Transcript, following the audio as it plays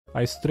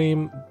I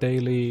stream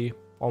daily,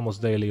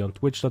 almost daily on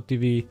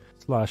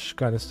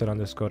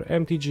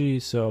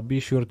twitch.tv/canister_mtg, so be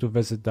sure to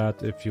visit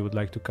that if you would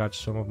like to catch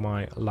some of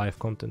my live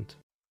content.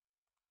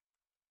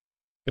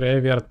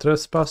 Graveyard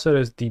Trespasser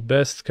is the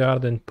best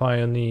card in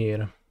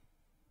Pioneer.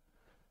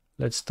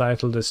 Let's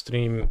title the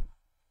stream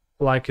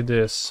like it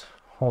is.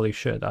 Holy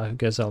shit, I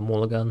guess I'll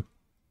mulligan.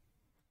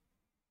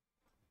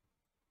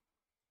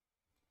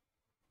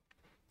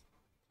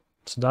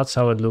 So that's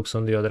how it looks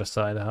on the other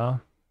side, huh?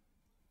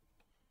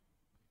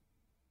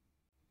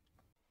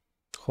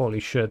 Holy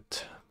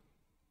shit.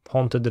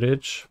 Haunted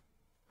Ridge.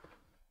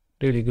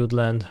 Really good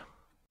land.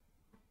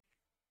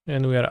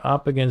 And we are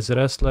up against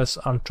Restless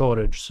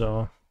Anchorage,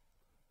 so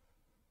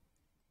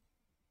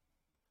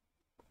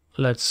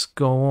let's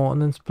go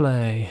on and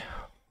play.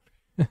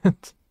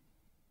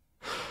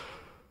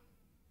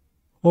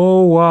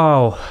 Oh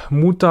wow,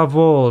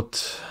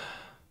 Mutavault.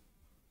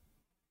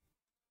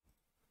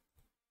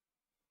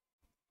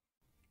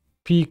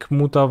 Peak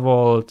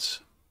Mutavault.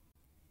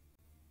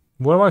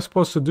 What am I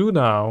supposed to do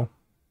now?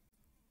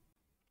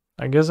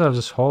 I guess I'll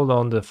just hold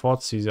on the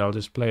Thoughtseize. I'll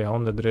just play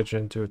Haunted Ridge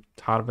into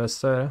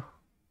Harvester.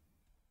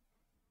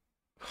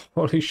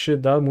 Holy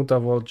shit, that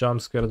Mutavault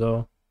jumpscare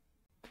though.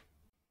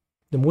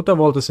 The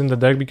Mutavault is in the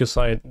deck because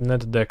I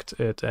net decked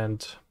it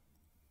and...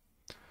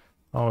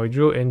 Oh, I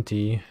drew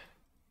Inti.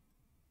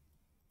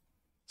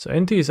 So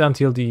Inti is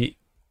until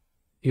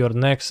your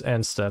next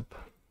end step.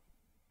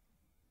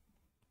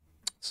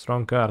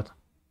 Strong card.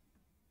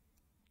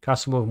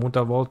 Castable of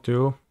Mutavault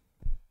too.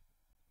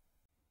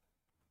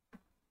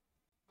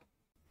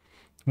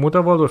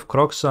 Mutavault with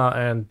Kroxa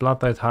and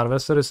Bloodtithe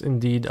Harvester is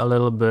indeed a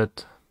little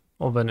bit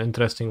of an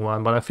interesting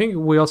one, but I think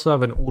we also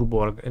have an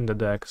Urborg in the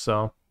deck,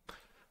 so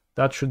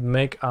that should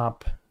make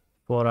up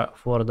for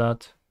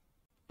that.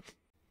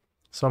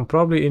 So I'm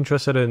probably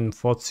interested in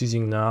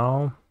Thoughtseizing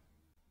now.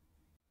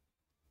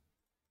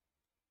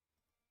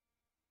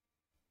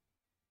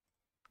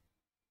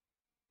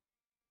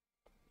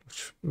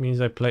 Which means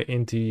I play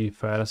Inti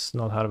first,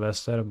 not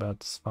Harvester, but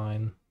it's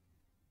fine.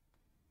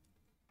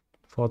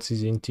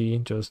 Thoughtseize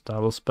Inti, just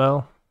double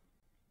spell.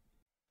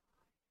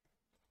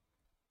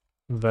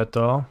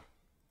 Veto.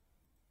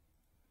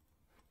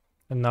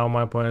 And now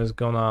my opponent is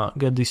gonna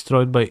get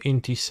destroyed by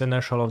Inti,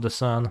 Seneschal of the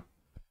Sun.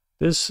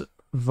 This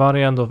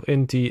variant of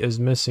Inti is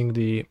missing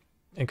the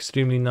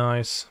extremely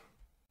nice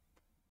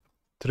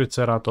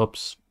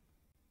Triceratops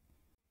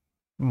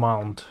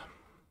mount,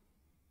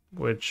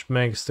 which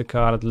makes the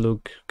card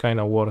look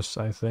kinda worse,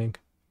 I think.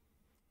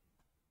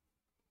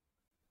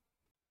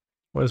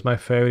 What is my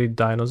favorite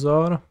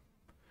dinosaur?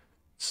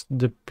 It's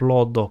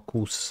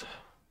Diplodocus.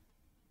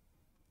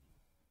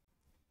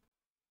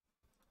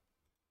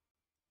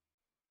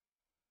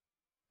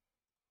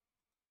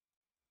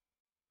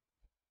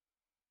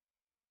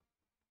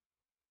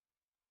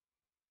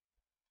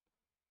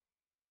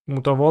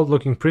 Mutavault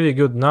looking pretty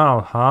good now,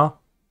 huh?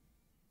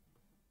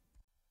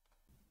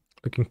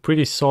 Looking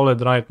pretty solid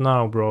right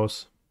now,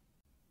 bros.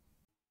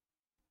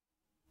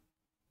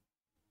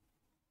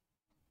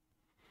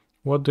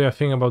 What do you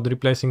think about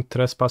replacing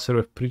Trespasser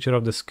with Preacher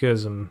of the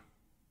Schism?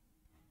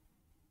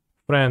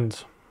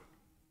 Friend,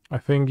 I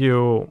think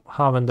you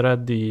haven't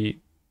read the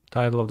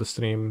title of the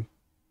stream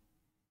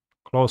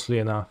closely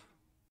enough.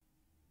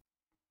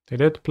 They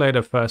did play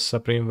the first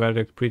Supreme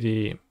Verdict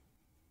pretty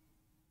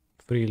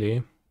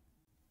freely.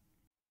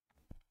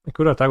 I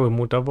could attack with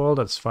Mutavault,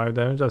 that's 5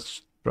 damage,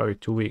 that's probably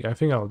too weak. I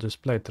think I'll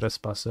just play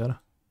Trespasser.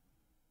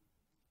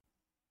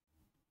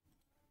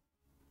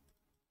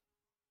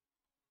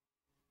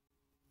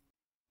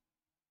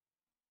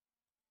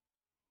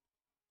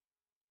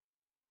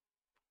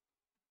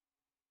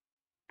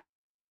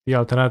 The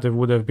alternative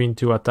would have been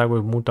to attack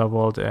with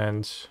Mutavault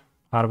and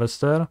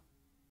Harvester.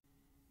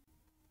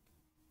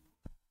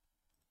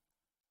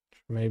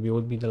 Maybe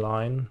would be the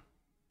line.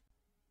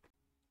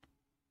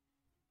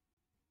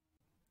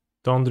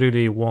 Don't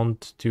really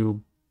want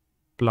to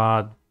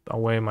blood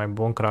away my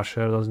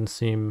Bonecrusher, doesn't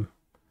seem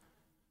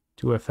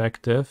too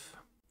effective.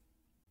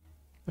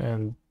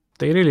 And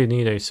they really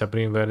need a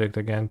Supreme Verdict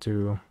again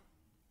to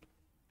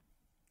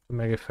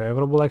make a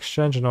favorable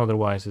exchange, and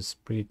otherwise it's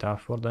pretty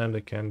tough for them.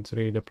 They can't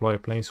really deploy a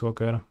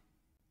Planeswalker.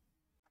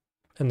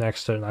 And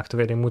next turn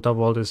activating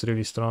Mutavault is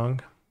really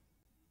strong.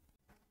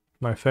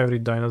 My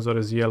favorite dinosaur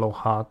is Yellow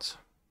Hat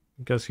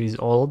because he's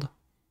old.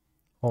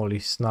 Holy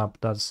snap,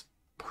 that's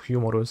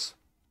humorous.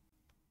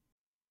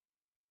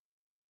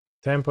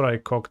 Temporary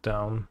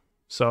Cockdown.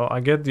 So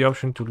I get the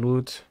option to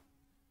loot.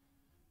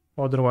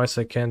 Otherwise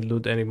I can't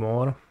loot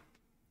anymore.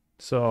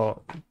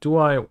 So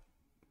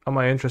am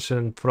I interested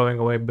in throwing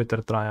away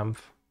Bitter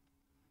Triumph?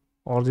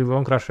 Or the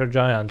Bonecrusher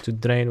Giant to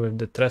drain with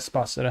the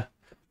Trespasser,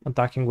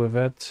 attacking with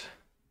it.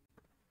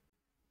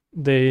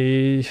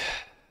 The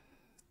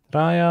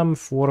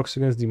Triumph works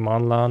against the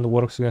Manland,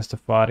 works against the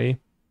Fari.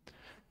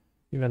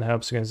 Even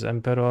helps against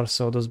Emperor,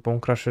 so does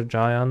Bonecrusher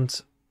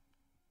Giant.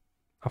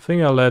 I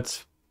think I'll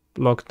let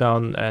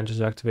Lockdown and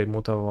just activate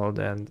Mutavault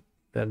and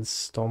then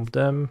stomp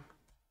them.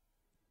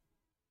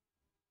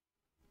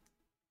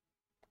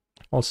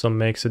 Also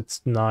makes it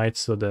night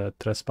so the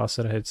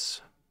Trespasser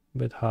hits a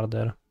bit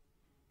harder.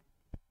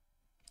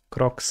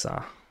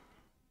 Kroxa.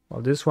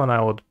 Well, this one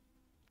I would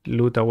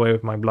loot away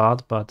with my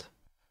blood, but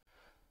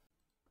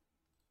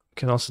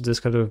can also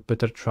discard with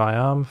Bitter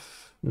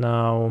Triumph.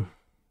 Now,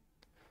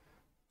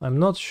 I'm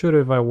not sure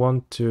if I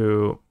want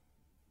to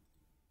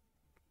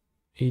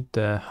eat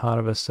the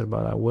Harvester,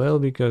 but I will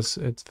because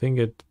I think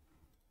it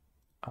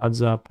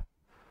adds up.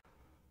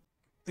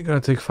 I'm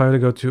gonna take 5 to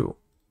go to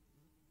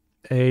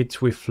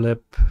 8. We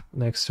flip.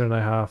 Next turn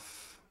I have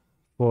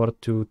 4,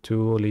 2,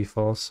 2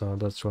 lethal, so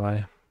that's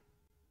why.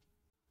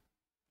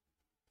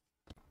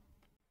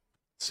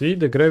 See,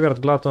 the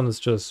Graveyard Glutton is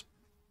just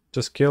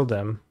kill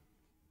them.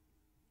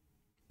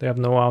 They have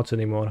no outs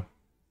anymore.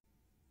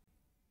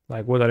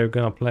 Like, what are you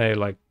gonna play?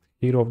 Like,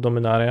 Hero of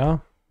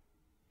Dominaria?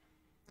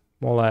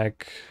 More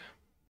like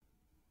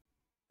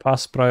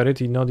pass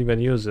priority, not even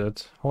use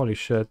it. Holy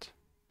shit.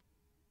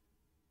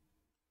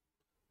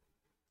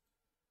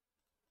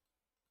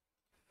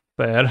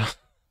 Fair.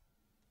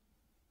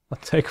 I'll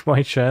take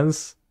my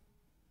chance.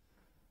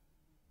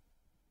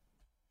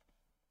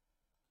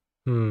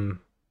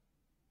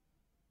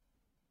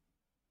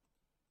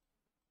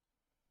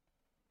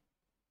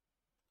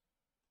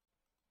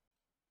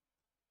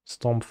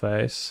 Stomp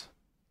Face.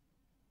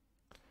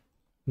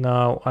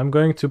 Now I'm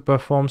going to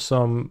perform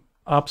some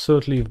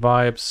absolutely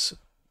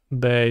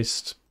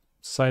vibes-based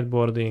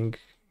sideboarding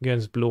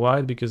against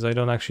blue-white because I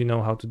don't actually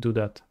know how to do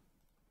that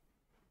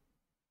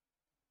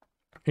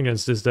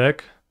against this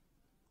deck.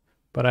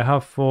 But I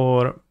have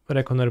 4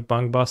 Reckoner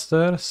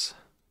Bankbusters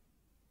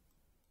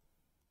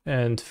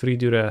and 3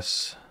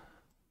 Duress.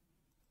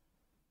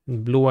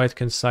 Blue-white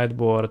can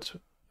sideboard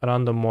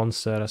random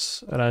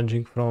monsters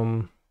ranging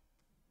from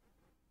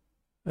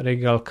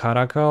Regal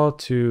Caracal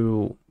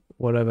to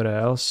whatever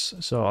else.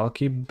 So I'll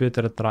keep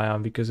Bitter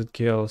Triumph because it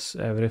kills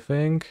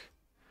everything.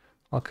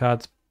 I'll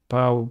cut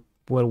Power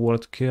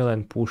Word Kill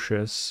and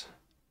Pushes.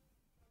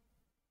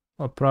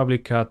 I'll probably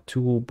cut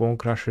 2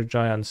 Bonecrusher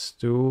Giants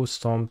too.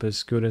 Stomp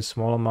is good in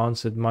small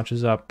amounts. It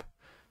matches up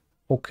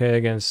okay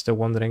against the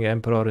Wandering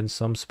Emperor in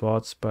some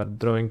spots, but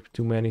drawing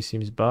too many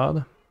seems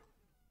bad.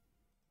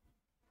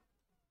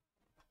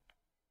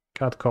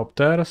 Cut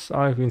Copters.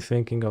 I've been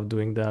thinking of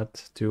doing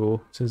that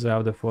too, since I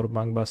have the 4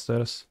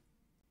 Bankbusters.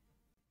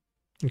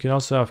 You can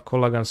also have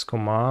Colagan's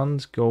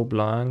Command, go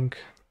blank.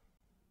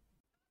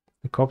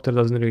 The Copter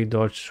doesn't really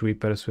dodge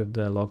sweepers with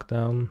the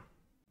lockdown.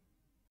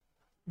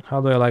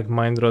 How do I like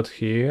Mind Rot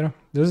here?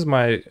 This is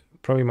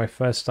probably my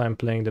first time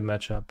playing the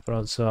matchup,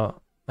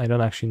 so I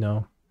don't actually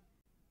know.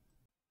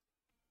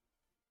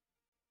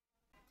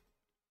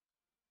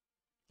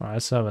 Alright,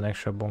 let's have an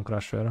extra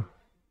Bonecrusher.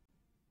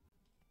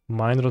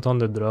 Mind Rot on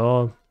the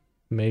draw,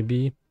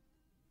 maybe.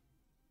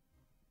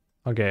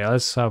 Okay,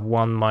 let's have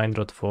 1 Mind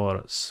Rot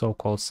for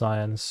so-called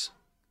science.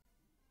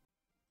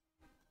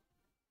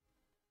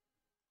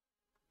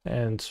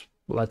 And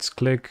let's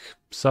click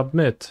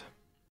submit.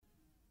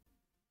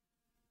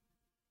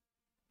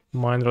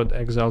 Mind Rot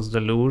exiles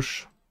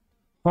Deluge.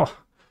 Oh,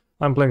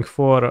 I'm playing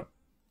 4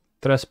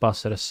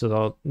 Trespassers,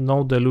 so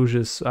no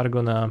Deluges are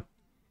gonna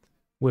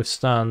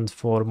withstand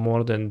for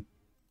more than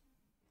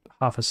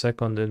half a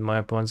second in my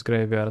opponent's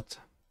graveyard.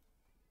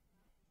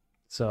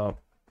 So,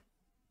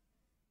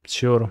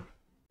 sure.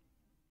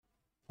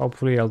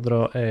 Hopefully I'll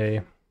draw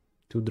a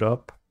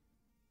 2-drop.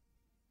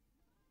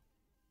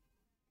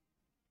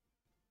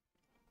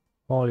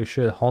 Holy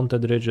shit,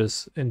 Haunted Ridge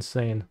is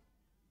insane.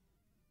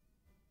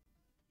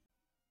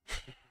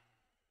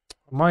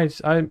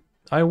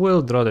 I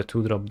will draw the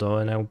 2-drop though,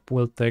 and I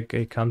will take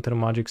a counter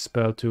magic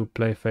spell to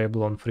play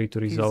Fable on 3 to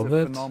resolve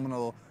it.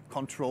 Phenomenal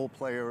control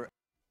player.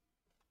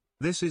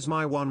 This is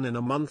my 1 in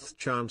a month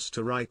chance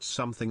to write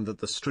something that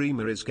the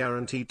streamer is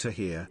guaranteed to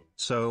hear,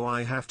 so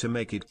I have to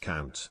make it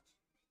count.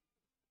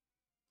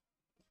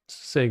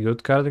 Say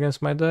good card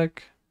against my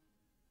deck.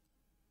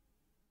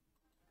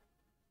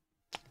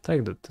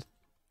 Take the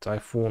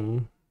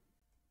Typhoon.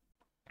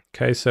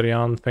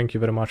 Kaiserian, thank you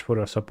very much for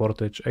your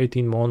support.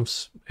 18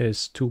 months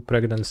is 2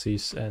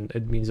 pregnancies and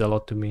it means a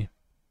lot to me.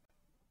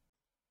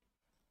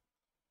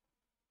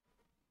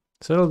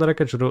 Settle the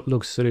Wreckage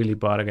looks really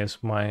bad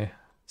against my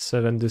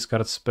 7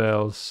 discard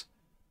spells,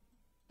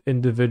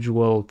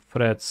 individual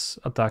threats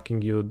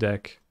attacking you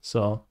deck.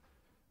 So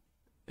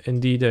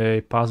indeed a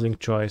puzzling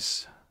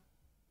choice.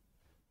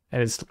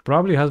 And it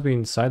probably has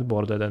been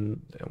sideboarded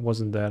and it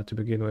wasn't there to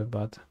begin with,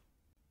 but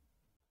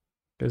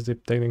because they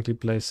technically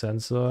play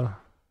Sensor.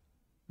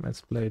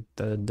 Let's play it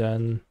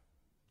then.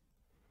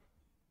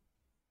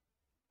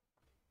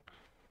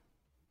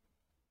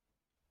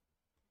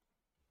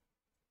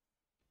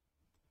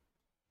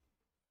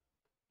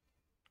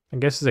 I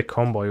guess it's a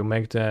combo. You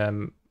make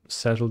them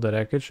settle the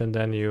wreckage and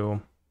then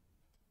you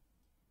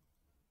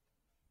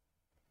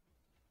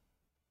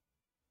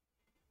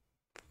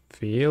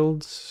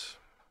fields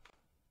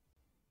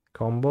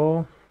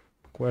combo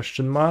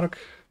question mark.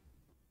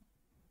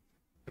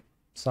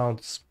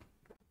 Sounds.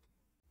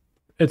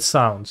 It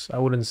sounds. I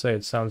wouldn't say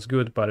it sounds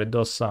good, but it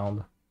does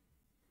sound.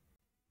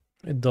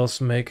 It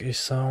does make a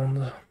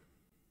sound.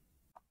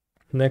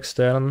 Next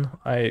turn,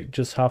 I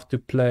just have to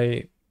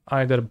play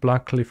either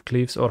Blackcleave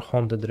Cliffs or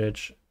Haunted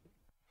Ridge.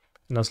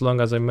 And as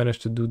long as I manage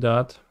to do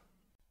that,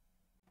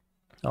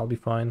 I'll be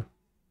fine.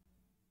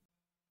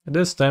 It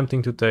is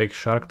tempting to take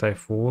Shark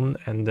Typhoon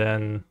and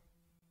then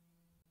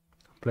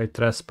play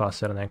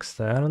Trespasser next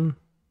turn,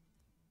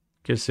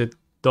 because it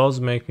does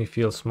make me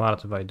feel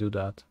smart if I do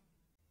that.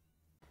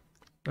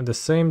 At the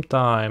same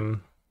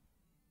time,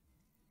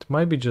 it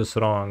might be just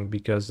wrong,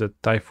 because the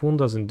Typhoon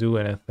doesn't do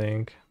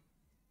anything.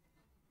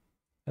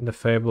 And the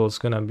Fable is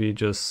gonna be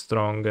just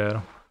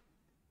stronger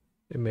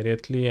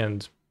immediately,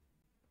 and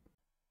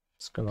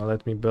it's gonna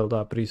let me build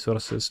up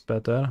resources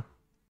better.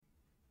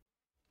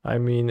 I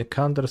mean,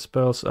 counter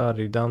spells are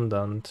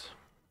redundant.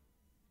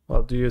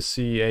 Well, do you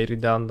see a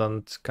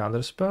redundant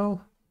counter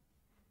spell?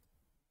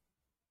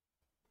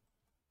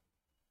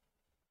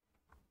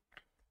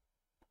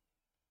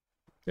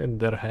 In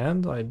their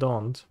hand? I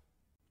don't.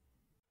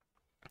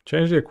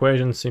 Change the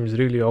equation seems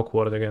really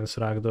awkward against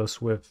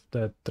Rakdos with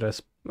that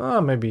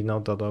maybe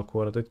not that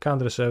awkward. It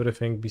counters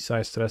everything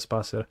besides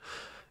Trespasser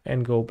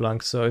and Go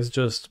Blank, so it's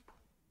just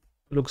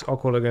looks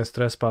awkward against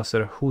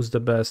Trespasser. Who's the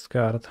best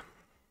card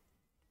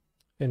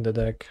in the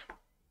deck?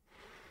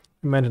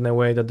 Imagine a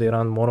way that they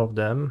run more of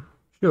them.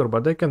 Sure,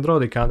 but they can draw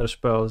the counter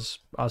spells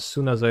as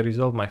soon as I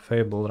resolve my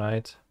Fable,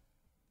 right?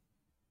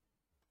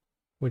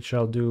 Which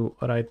I'll do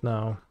right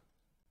now.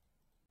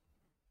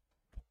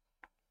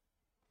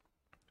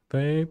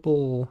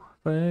 Fable,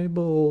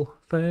 Fable,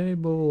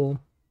 Fable.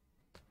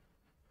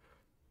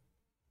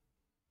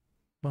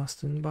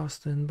 Bustin',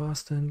 bustin',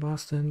 bustin',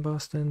 bustin',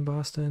 bustin',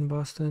 bustin',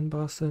 bustin',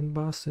 bustin',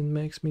 bustin'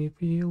 makes me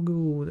feel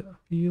good,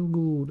 feel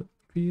good,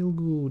 feel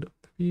good,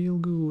 feel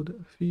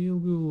good, feel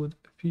good,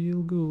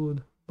 feel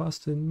good.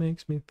 Bustin'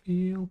 makes me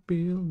feel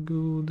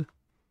good.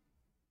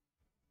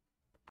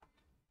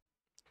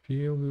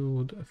 Feel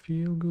good,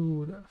 feel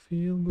good,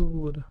 feel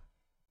good.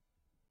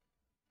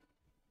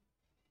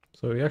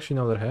 So reaction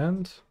on their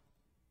hand.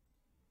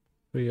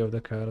 3 of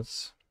the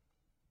cards.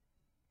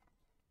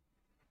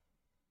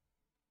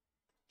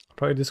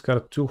 Probably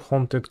discard 2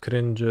 Haunted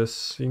Cringes.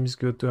 Seems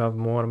good to have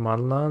more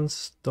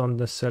manlands. Don't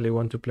necessarily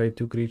want to play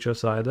 2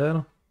 creatures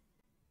either.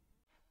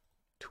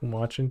 Too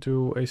much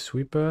into a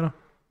sweeper.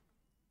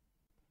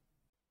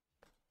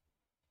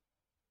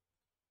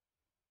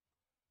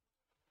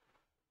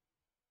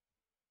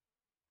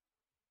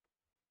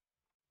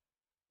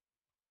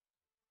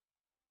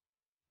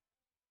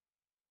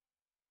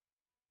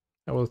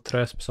 I will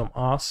tresp some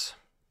ass.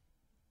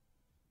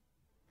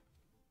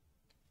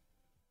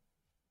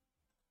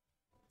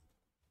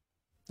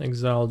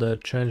 Exile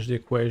that, change the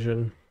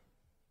equation.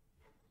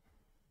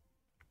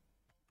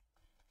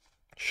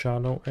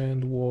 Shadow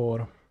and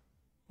War.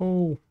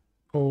 Oh,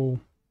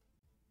 oh.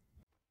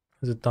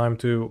 Is it time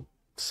to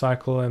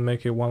cycle and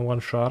make a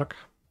 1/1 shark?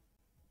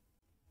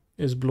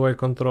 Is Blue-Eye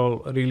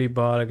Control really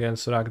bad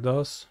against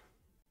Rakdos?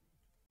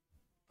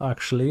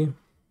 Actually,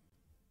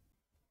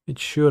 it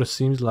sure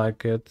seems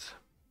like it.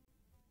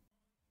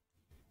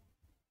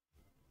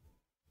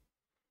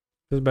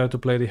 It's better to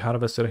play the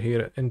Harvester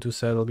here into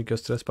settle,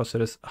 because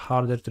Trespasser is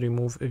harder to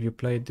remove if you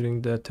play it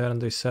during the turn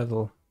they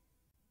settle.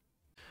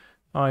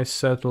 I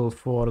settle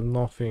for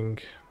nothing.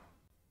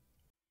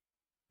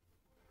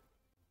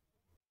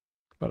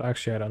 But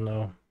actually I don't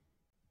know.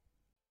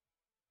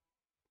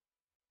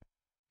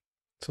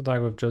 Let's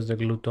attack with just the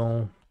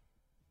Gluton.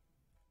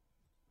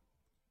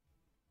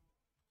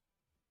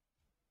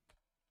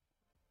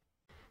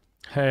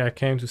 Hey, I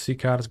came to see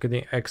cards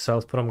getting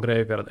exiled from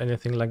graveyard.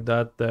 Anything like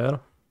that there?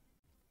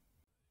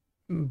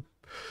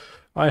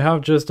 I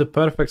have just the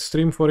perfect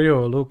stream for you.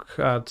 Look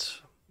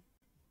at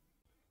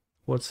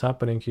what's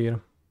happening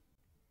here.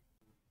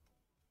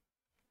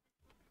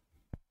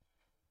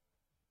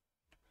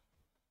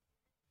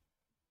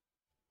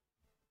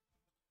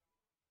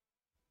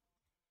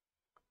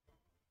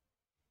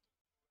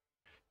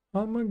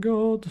 I'm a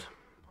god.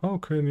 How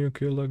can you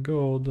kill a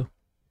god?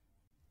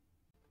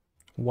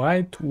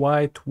 White,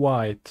 white,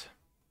 white.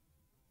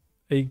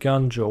 A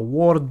Ganjo.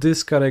 War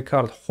discard a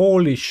card.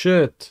 Holy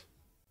shit.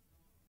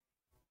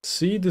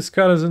 See, this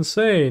card is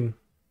insane.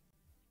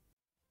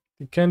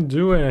 You can't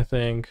do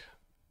anything.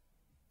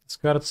 This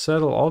card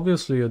settle.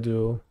 Obviously you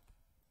do.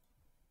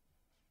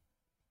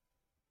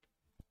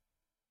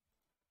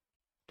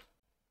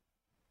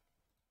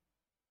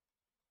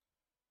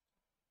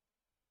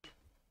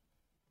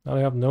 Now I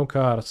have no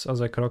cards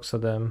as I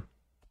Kroxa them.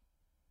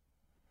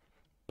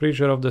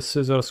 Preacher of the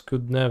Scissors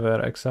could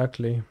never,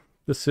 exactly.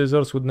 The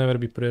Scissors would never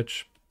be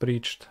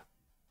preached.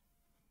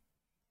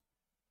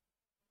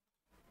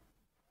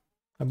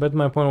 I bet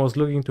my opponent was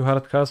looking to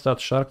hardcast that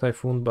Shark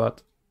Typhoon,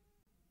 but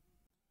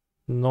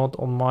not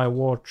on my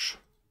watch.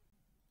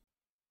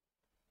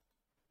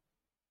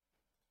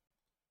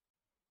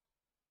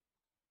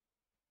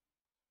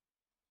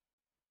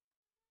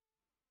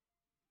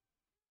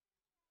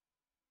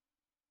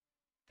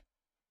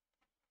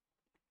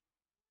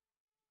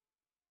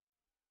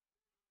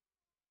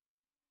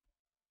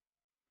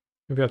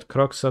 If we had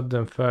Kroxa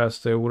them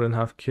fast, they wouldn't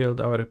have killed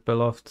our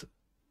beloved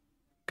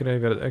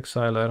Graveyard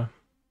Exiler.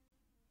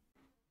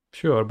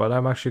 Sure, but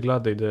I'm actually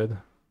glad they did.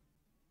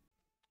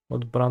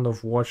 What brand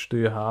of watch do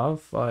you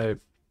have? I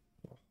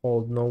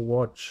hold no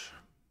watch.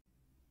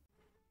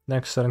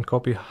 Next turn,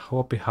 copy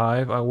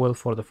Hive. I will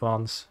for the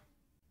fans.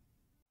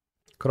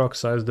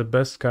 Kroxa is the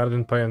best card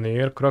in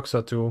Pioneer.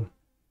 Kroxa too.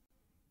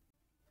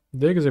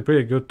 Dig is a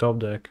pretty good top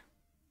deck.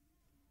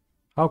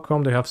 How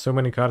come they have so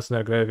many cards in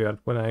their graveyard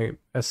when I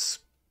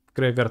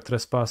Graveyard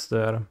Trespasser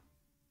their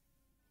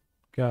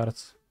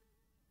cards?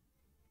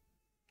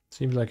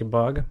 Seems like a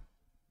bug.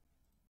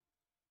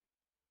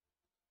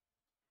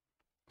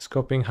 Is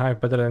copying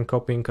Hive better than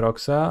copying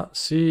Kroxa?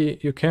 See,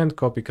 you can't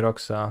copy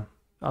Kroxa.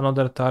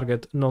 Another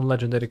target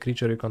non-legendary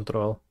creature you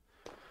control.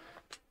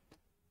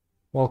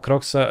 Well,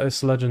 Kroxa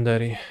is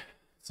legendary.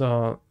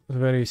 So,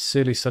 very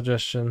silly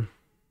suggestion.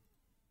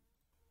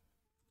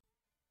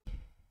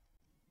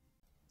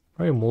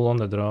 Why you mull on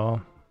the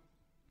draw?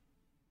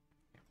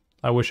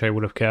 I wish I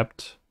would have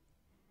kept.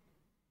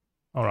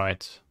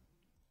 Alright.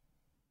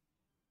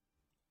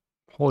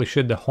 Holy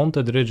shit, the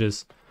Haunted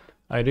Ridges.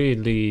 I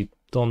really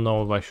don't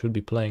know if I should be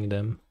playing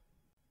them.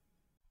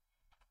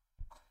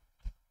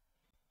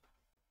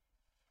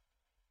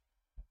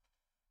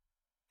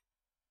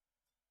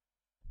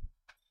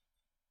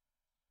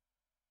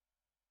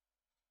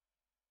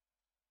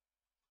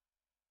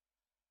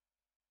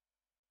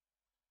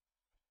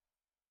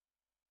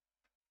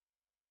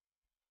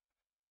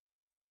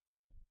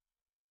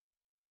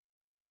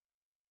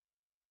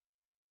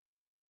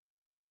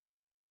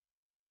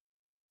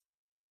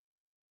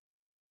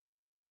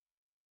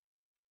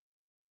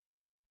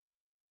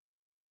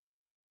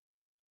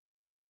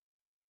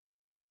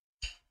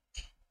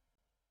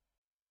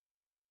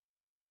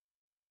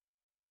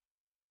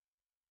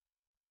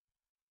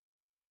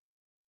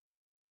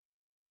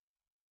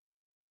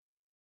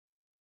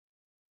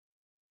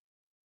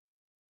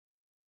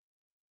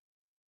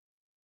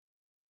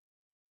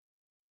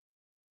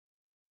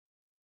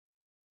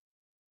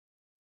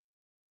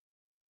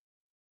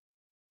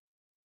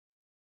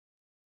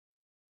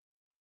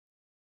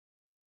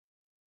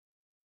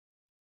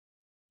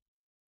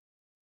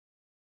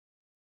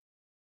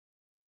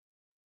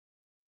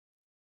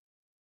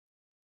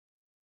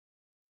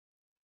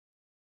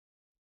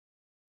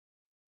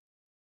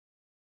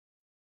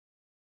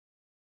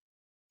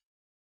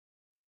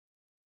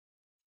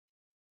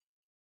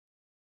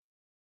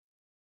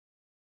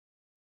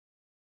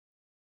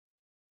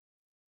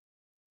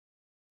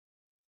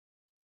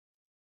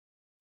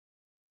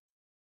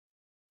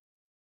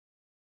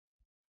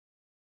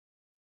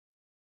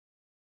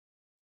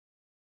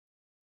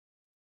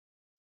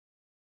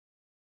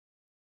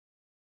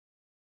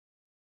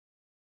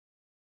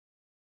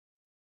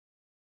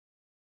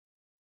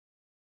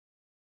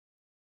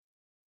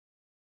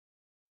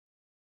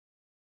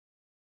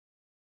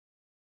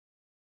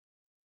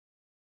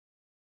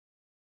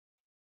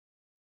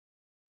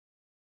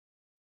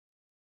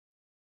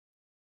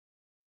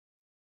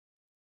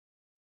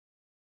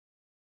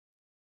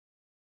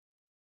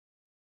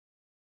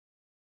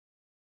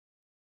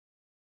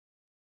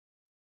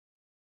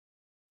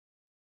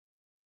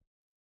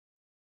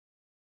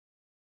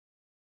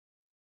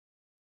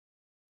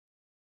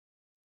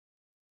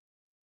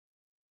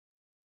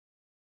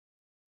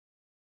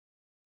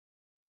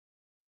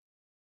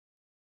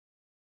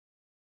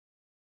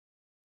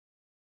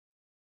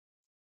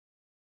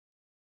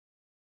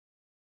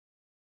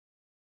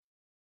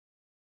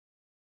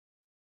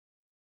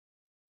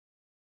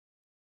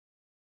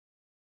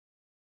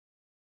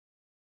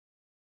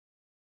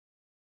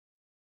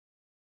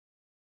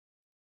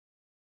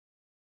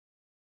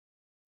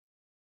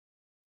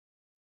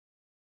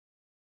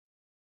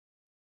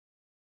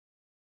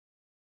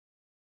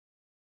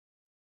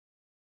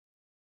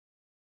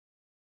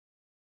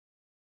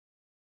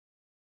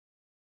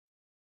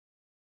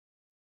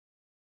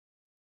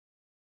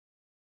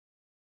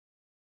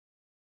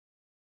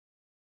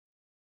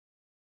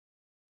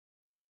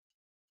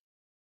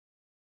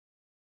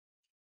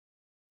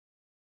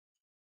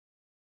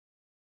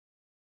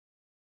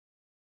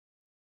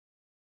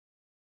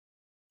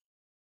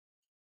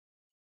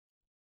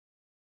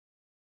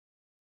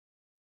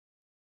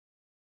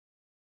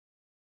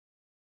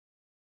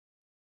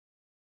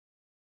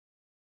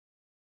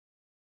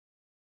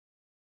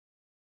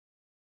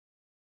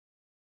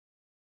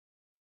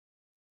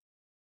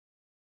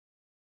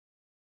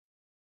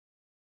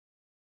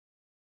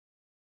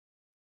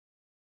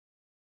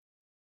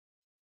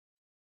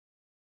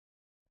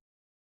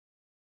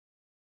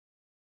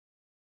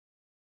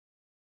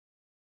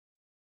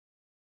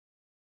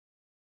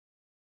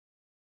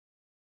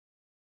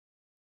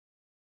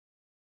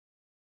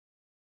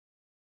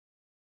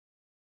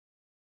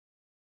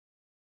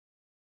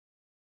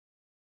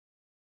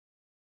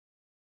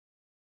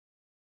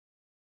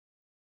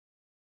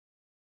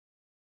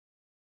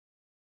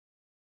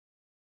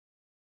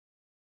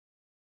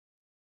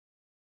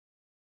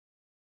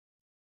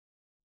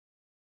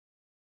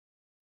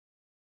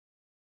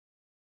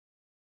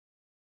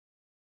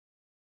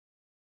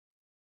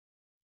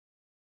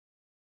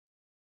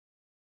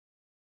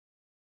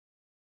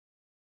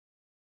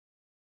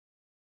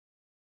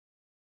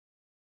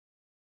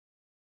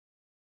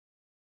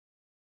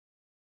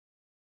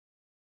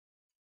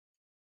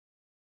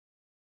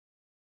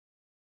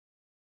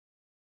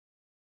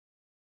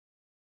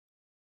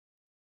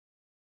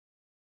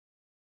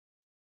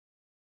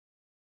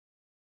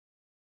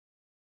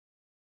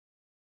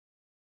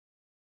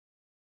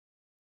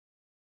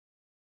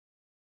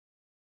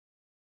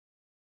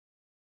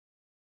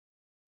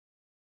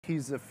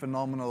 He's a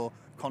phenomenal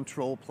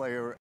control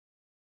player.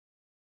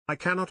 I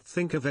cannot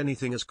think of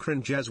anything as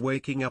cringe as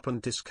waking up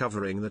and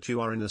discovering that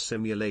you are in a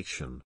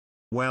simulation.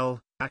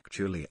 Well,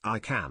 actually I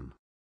can.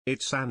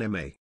 It's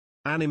anime.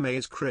 Anime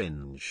is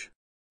cringe.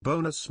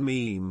 Bonus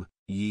meme,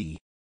 yee.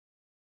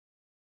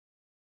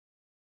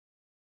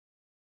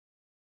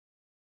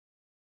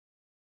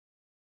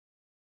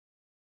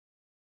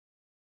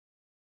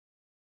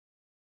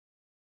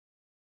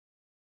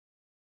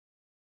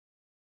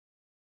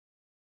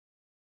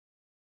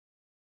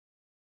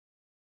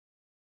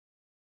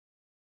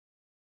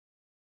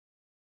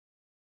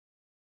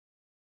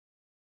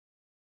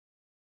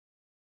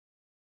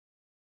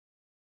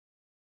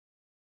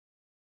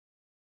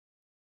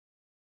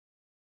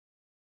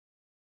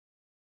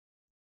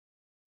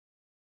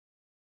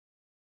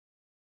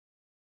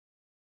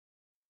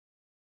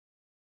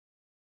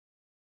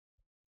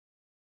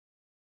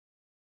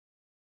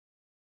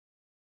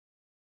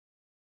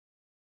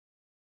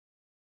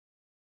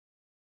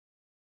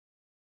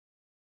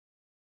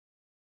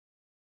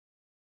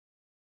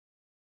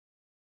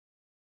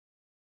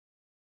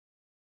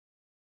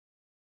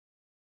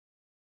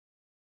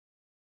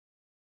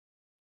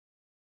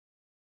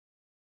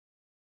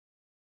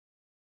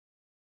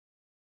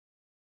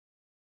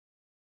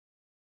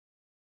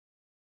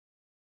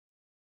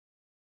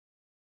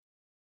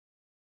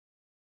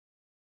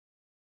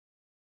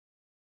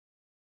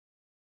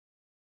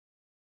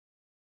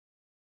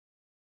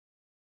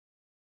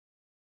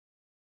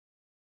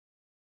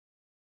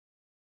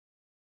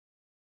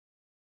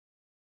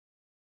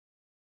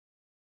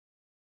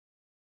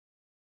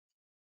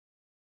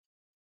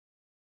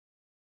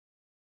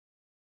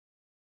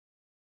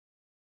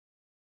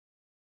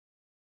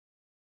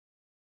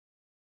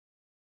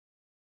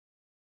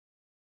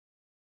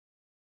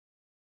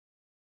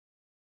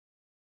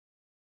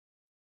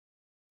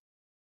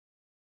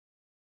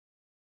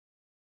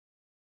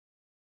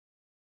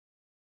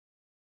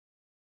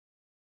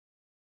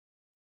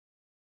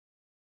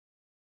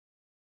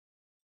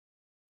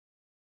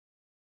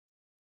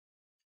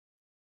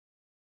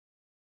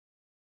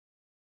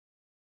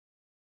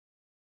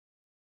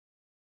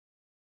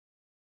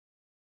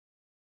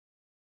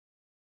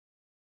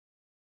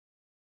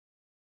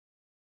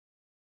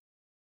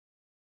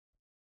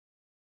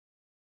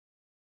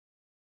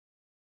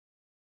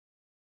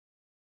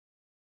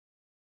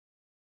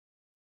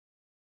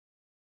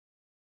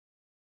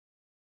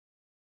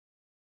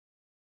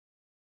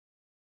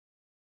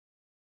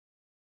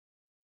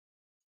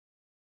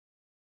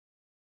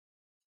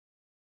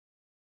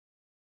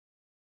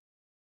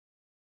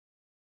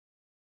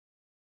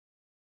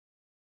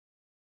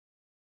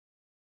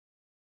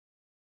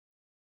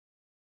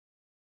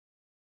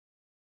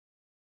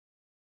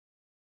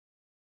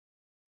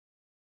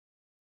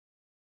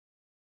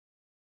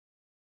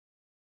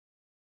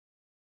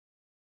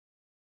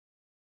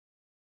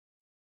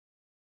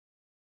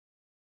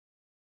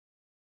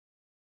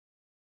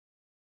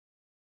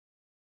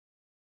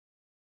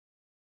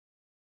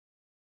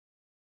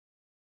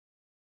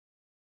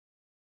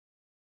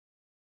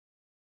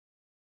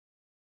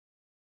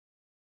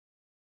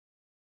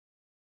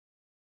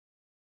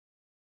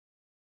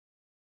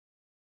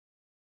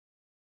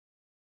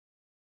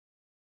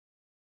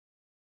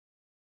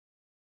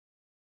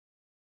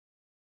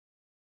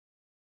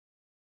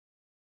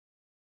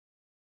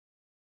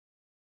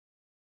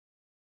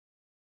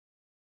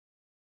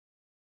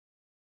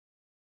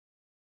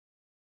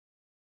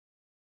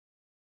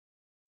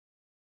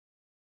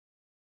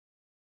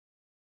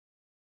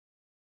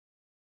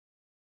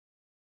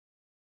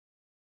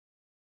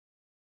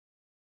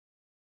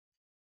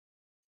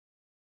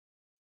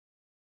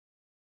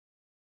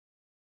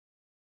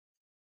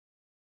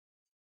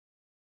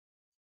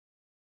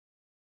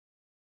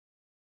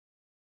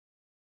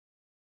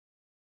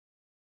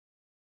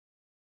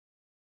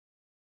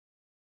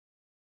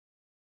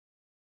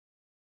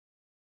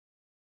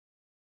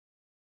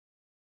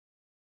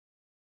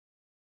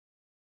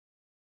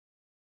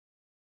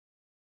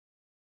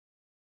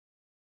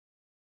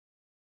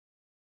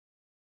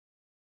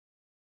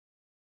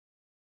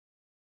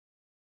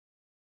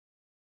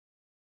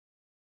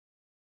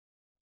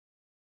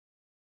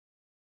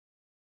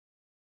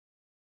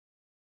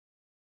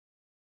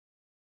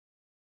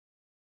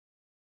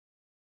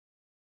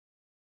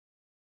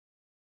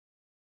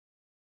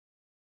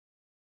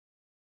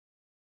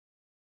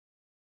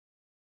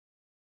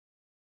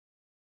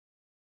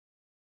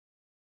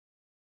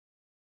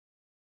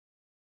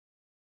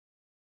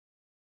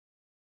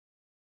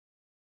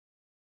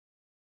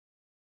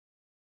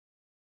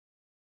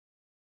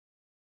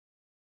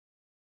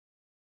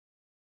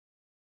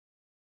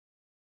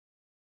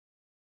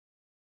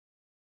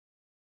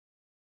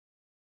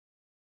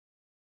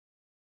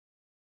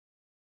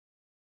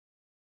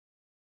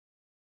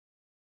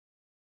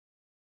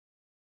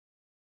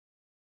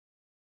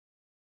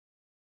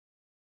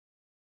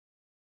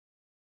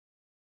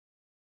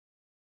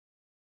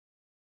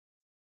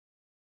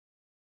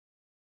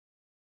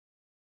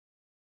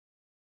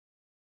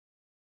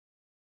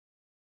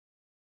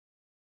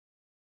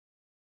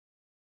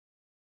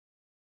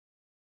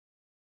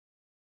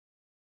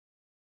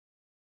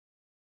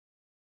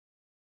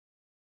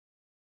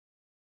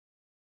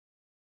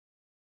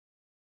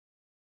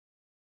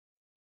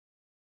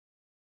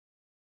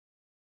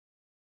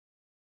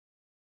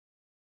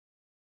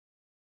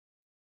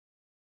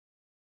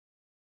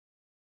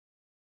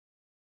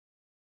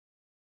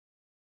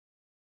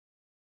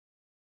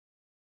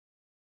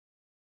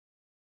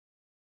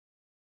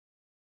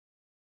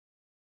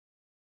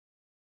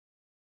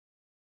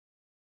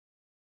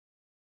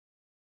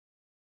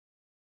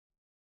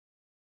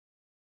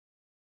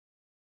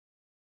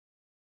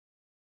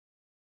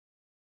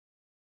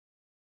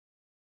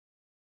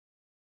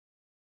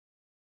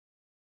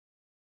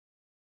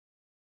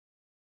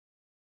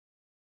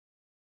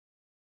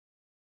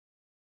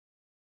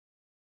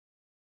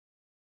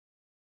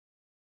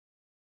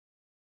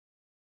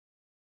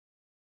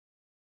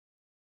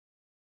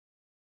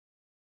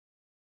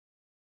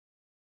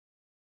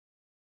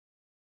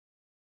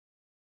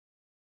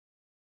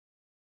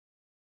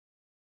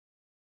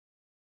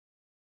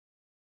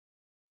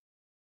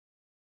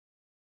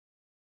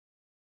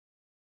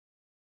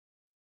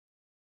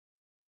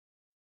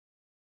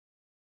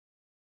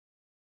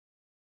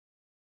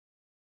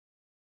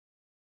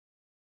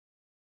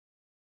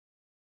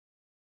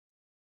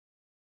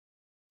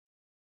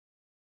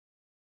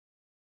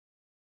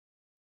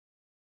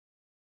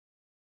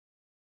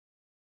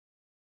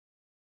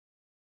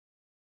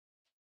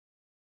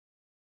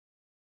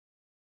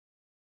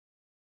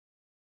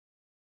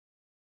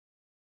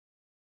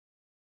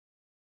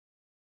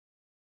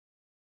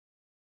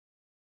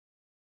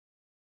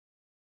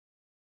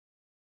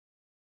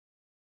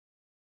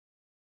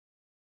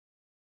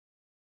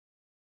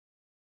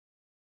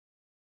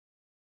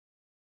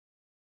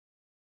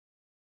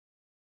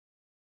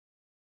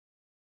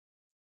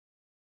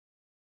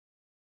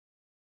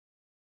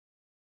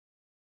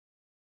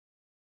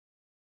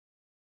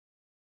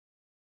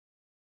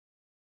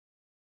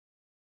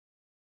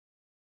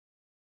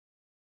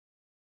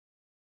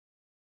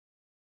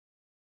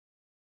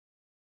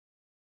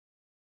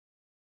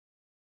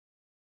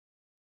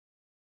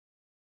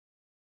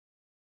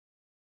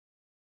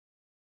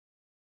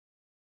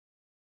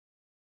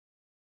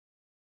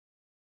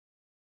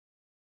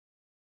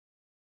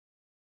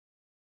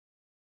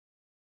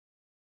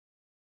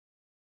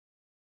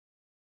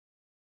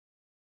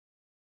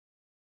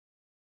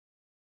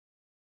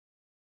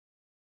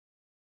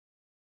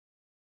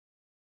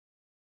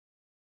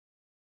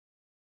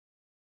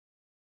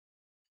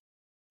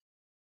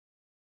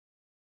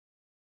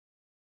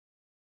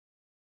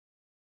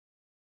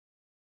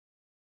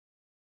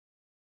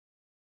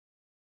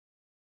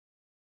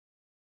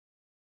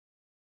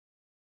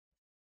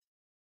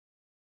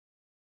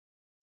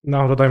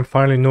 Now that I'm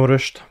finally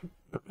nourished,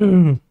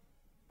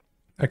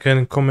 I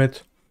can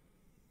commit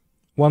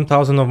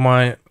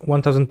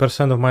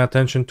 1000% of my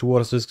attention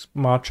towards this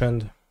match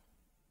and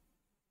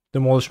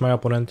demolish my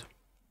opponent.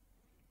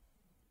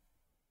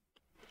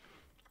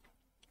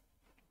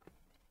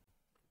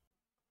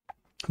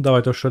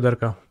 Dawaj to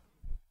shredderka.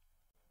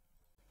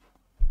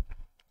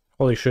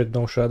 Holy shit,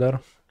 no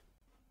shredder.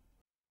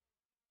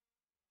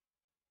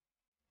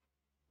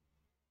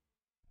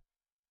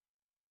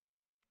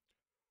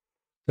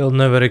 They'll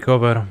never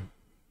recover.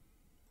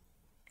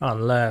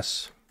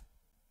 Unless...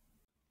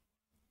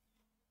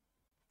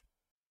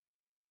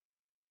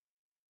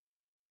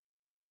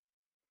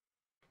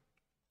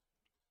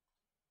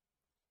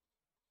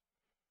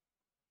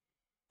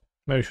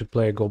 maybe I should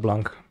play a Go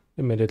Blank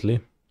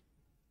immediately.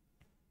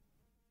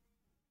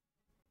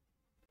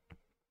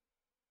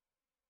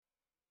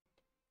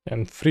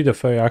 And Free the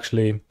Fae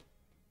actually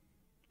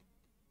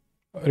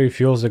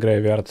refuels the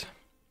graveyard.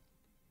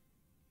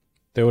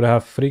 They would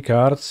have 3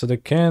 cards, so they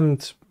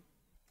can't...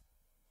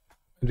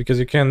 because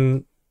you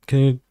can... can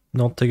you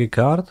not take a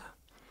card?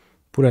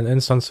 Put an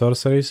instant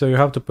sorcery, so you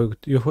have to put...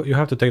 you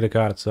have to take the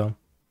card, so...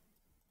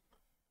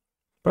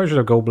 probably should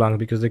have Go Blank,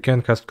 because they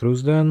can't cast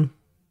Cruise then.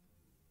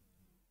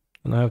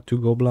 And I have 2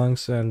 Go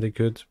Blanks, and they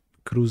could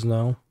Cruise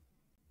now.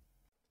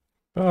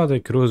 Oh, they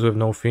Cruise with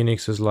no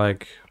Phoenix is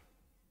like...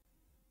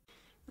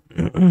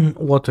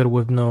 water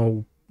with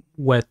no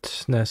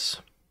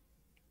wetness.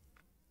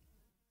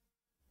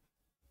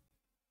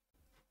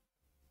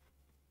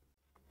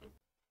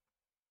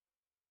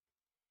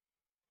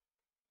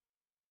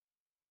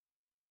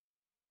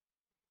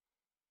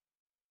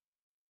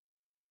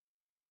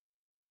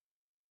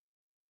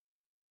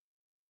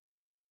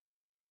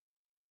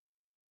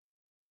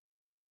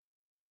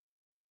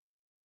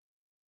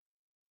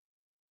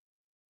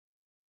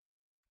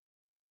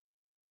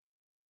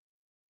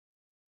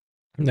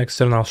 Next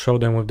turn I'll show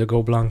them with the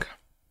Go Blank.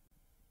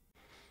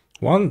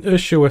 One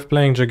issue with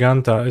playing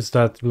Giganta is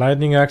that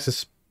Lightning Axe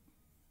is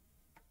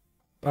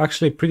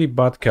actually a pretty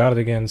bad card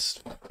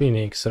against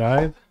Phoenix,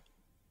 right?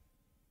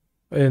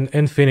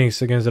 In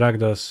Phoenix against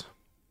Rakdos.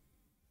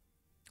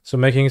 So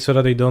making it so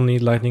that they don't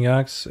need Lightning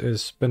Axe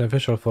is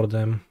beneficial for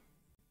them.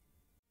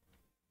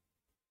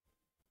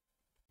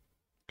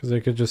 Because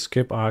they could just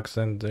skip Axe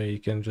and they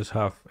can just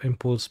have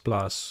Impulse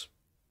plus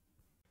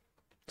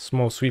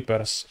small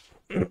sweepers.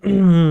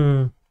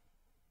 Or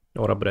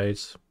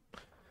Abrades.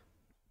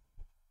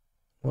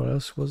 What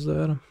else was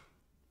there?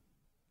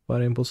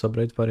 Fire Impulse,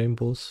 Abrade, Fire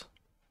Impulse.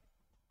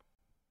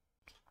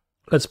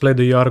 Let's play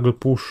the Yargle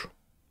push.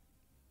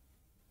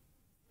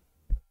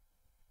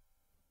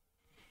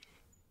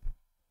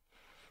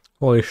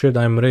 Holy shit,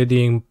 I'm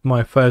readying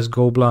my first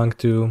Go Blank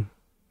to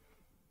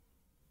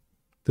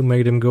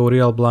make them go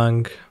real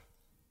blank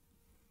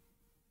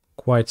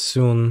quite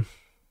soon.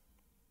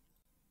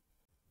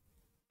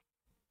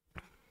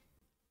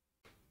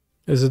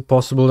 Is it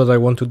possible that I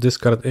want to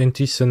discard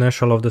Inti,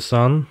 Seneschal of the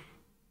Sun?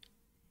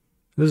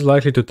 It is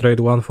likely to trade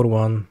 1 for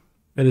 1.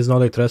 It is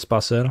not a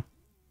Trespasser.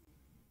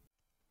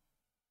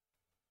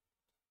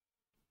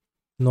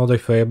 Not a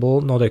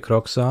Fable, not a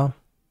Kroxa.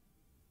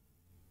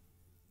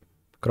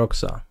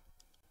 Kroxa.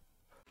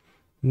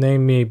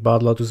 Name me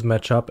Bad Lotus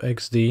matchup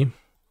XD.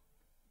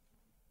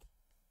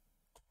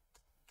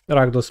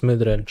 Rakdos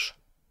midrange.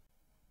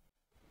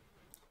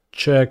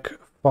 Check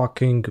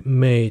fucking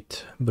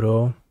mate,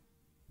 bro.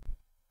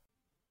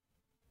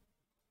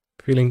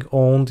 Feeling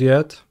owned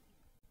yet?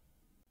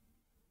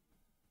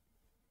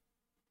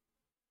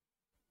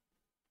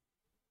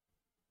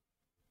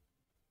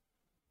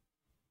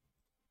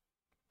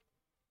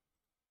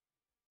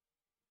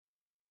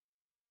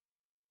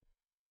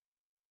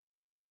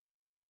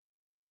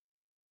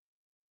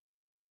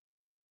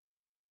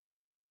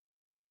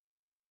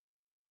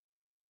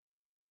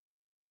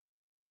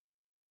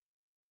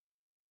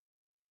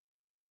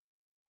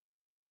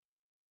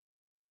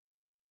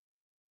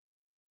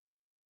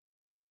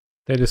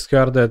 They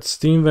discarded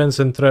Steam Vents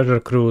and Treasure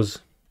Cruise.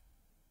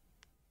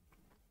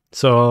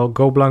 So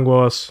Go Blank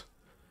was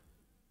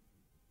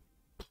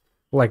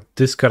like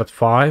discard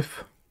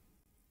 5.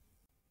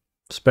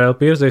 Spell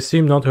Pierce, they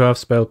seem not to have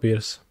Spell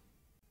Pierce.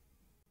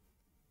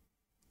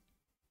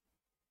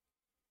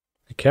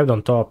 They kept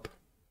on top.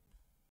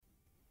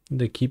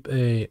 They keep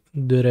a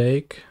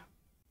Drake.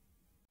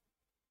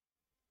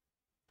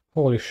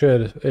 Holy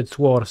shit, it's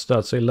worse,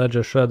 that's a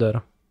Ledger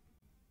Shredder.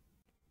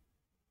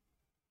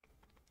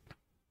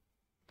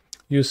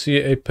 You see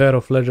a pair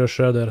of Ledger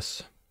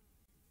Shredders.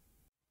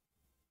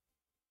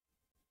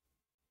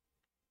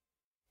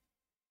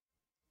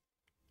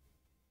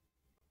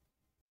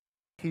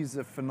 He's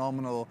a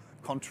phenomenal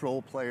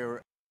control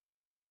player.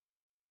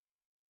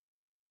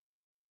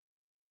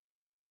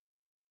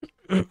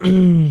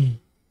 I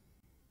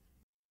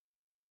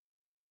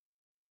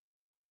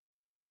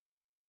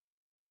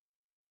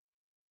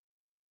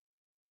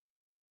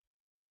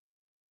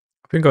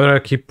think I'll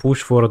keep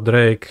push for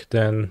Drake,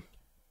 then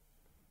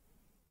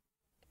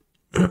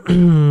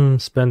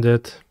spend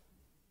it.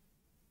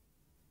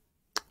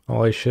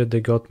 Holy shit,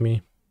 they got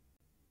me.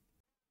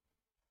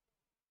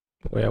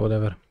 Oh yeah,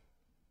 whatever.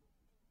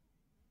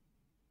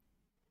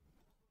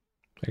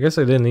 I guess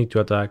I didn't need to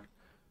attack.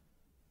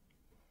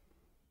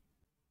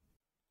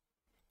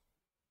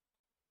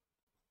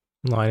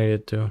 No, I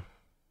needed to.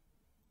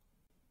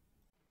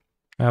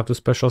 I have to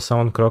special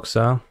summon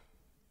Kroxa.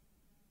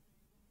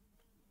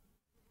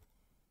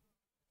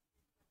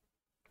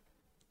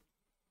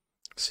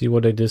 See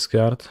what they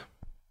discard.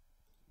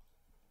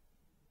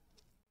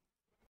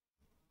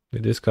 They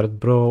discard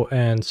Bro,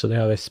 and so they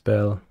have a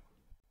spell.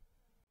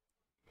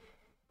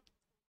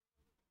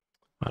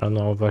 I don't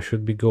know if I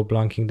should be go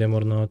blanking them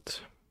or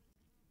not.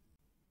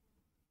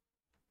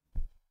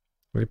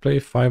 We play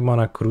 5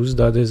 mana Cruise,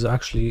 that is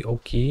actually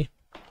okay.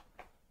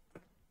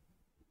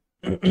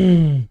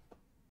 They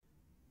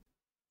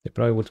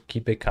probably would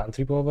keep a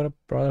cantrip over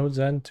Brotherhood's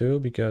End too,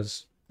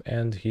 because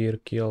End here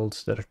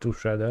kills their 2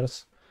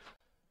 Shredders.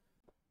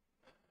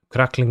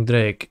 Crackling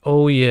Drake,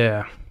 oh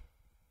yeah.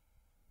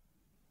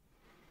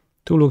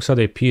 2 looks at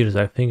a Pierce,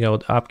 I think I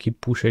would upkeep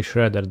push a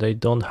Shredder, they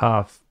don't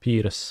have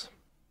Pierce.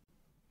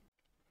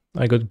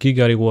 I got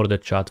giga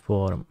rewarded, chat,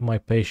 for my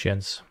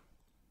patience.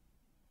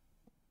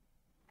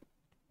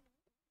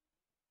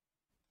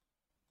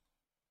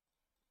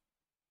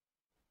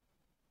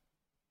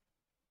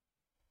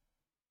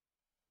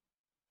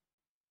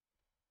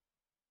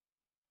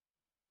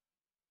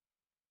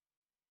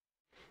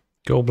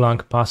 Go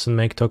blank, pass and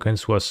make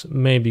tokens was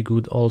maybe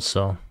good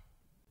also.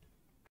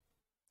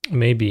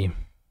 Maybe.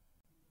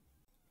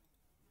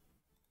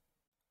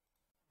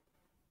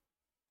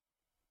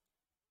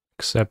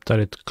 Except that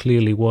it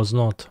clearly was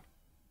not.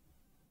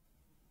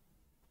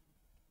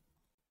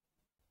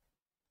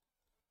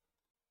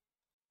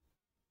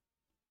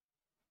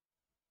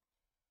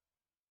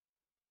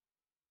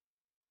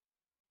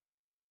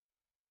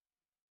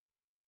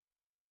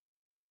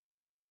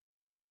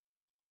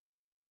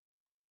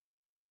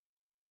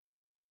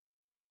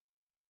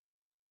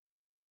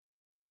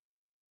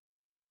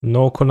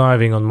 No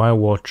conniving on my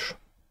watch.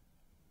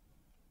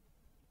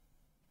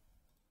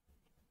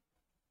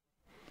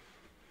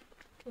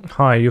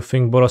 Hi, you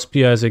think Boros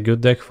Pia is a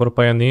good deck for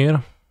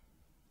Pioneer?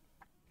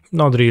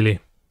 Not really.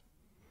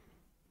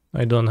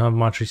 I don't have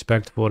much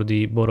respect for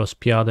the Boros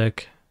Pia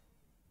deck.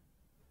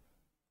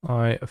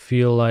 I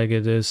feel like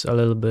it is a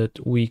little bit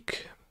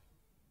weak.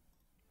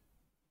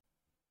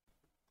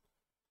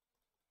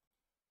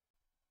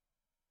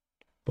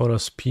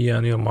 Boros Pia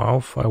in your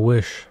mouth, I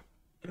wish.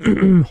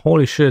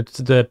 Holy shit,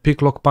 the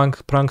Picklock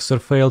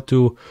Prankster failed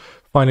to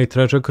find a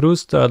treasure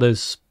cruise? That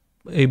is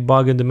a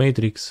bug in the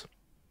Matrix.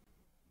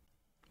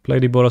 Play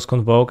the Boros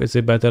Convoke, it's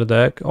a better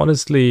deck.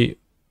 Honestly,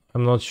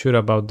 I'm not sure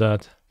about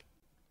that.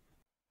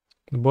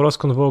 The Boros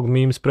Convoke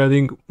meme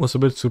spreading was a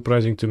bit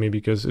surprising to me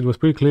because it was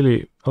pretty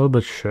clearly a little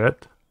bit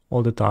shit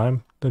all the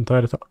time, the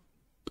entire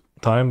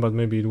time, but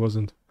maybe it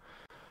wasn't.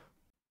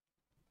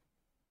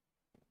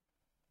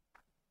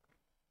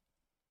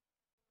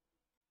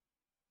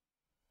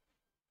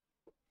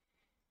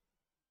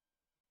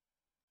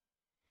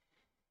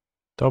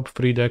 Top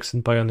 3 decks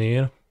in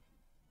Pioneer.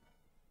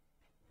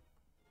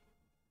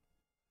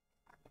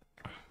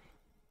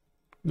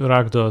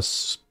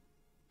 Rakdos,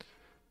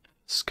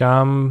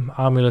 Scam,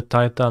 Amulet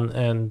Titan,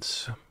 and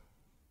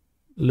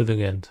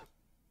Living End.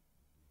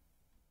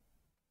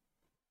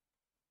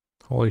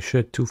 Holy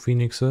shit, 2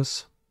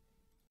 Phoenixes.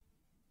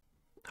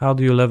 How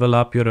do you level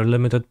up your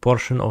limited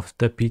portion of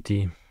the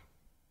PT?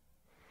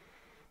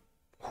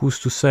 Who's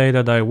to say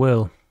that I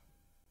will?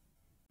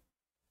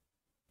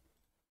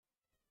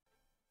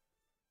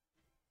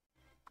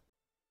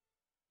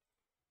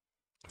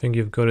 I think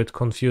you've got it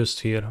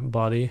confused here,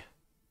 buddy.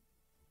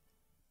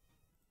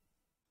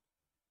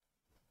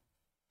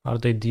 Are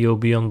they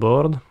DOB on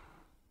board?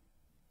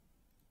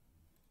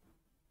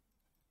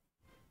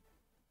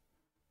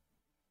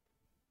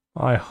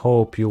 I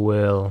hope you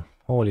will.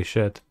 Holy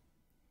shit.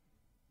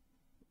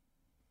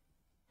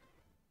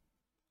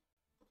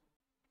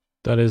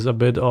 That is a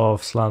bit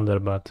of slander,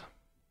 but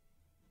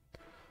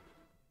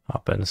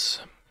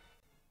happens.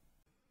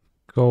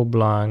 Go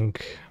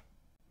blank.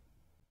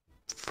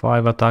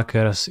 5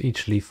 attackers,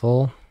 each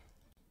lethal.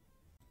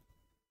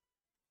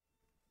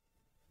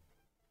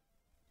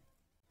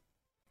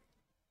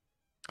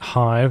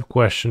 Hive,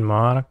 question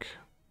mark.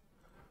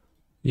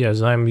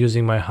 Yes, I'm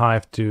using my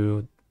Hive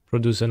to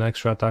produce an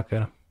extra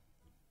attacker.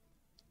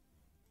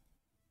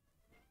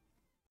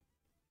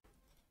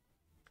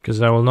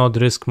 Because I will not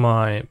risk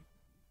my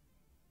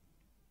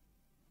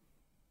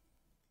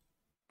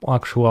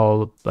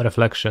actual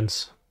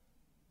reflections.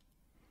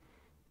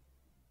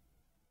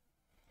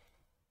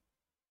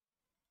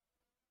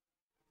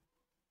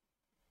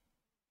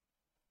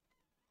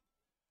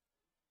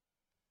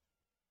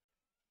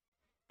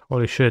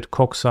 Holy shit,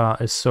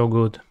 Kroxa is so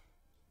good.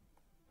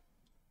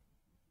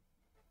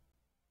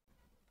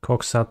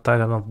 Kroxa,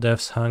 Titan of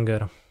Death's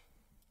Hunger.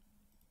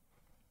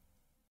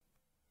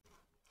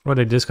 What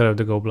they discarded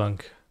the go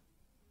blank?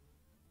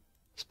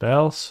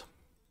 Spells?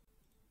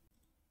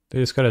 They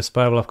discarded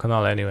Spiral of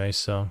Canal anyway,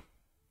 so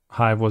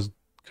Hive was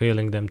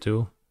killing them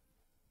too.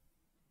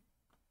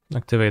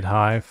 Activate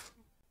Hive.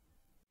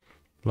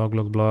 Block,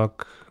 block,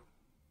 block.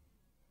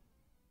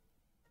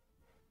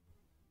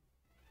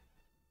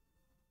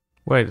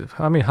 Wait,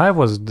 I mean, Hive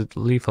was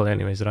lethal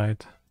anyways,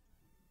 right?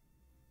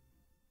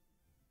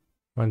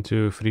 1,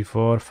 2, 3,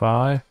 4,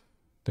 5.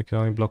 They can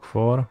only block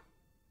 4.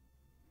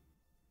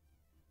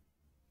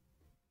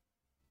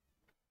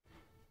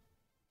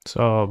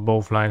 So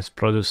both lines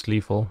produce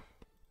lethal.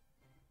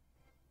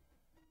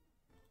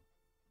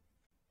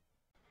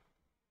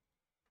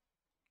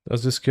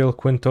 Does this kill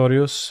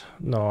Quintorius?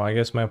 No, I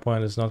guess my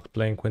opponent is not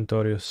playing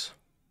Quintorius.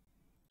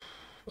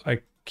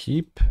 I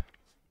keep.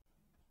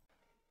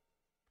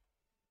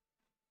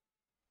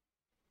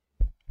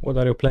 What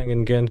are you playing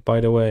in Ghent, by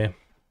the way?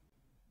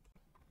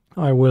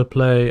 I will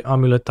play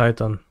Amulet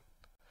Titan.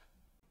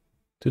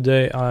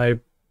 Today I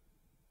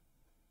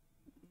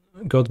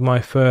got my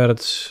third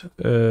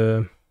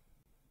 2-2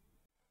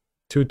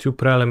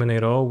 Prelim in a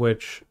row,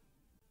 which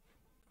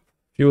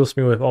fuels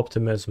me with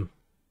optimism.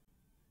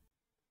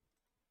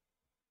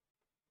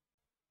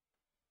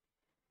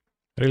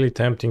 Really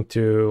tempting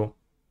to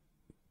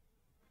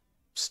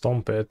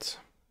stomp it,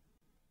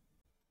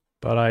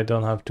 but I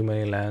don't have too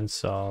many lands,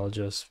 so I'll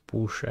just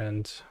push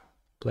and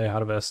play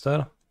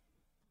Harvester.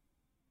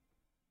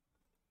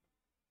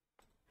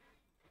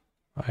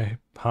 I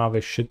have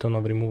a shit ton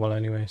of removal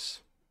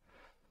anyways.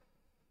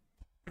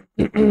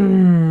 I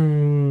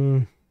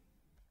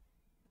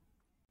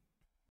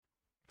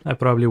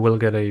probably will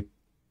get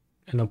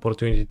an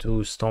opportunity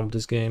to stomp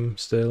this game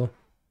still.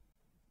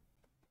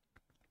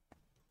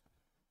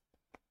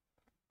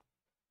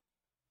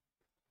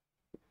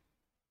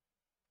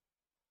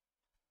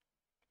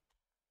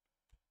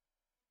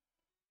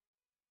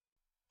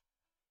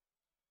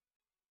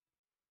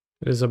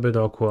 It is a bit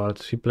awkward.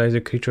 He plays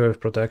a creature with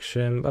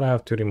protection, but I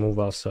have to remove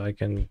us, so I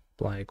can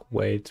like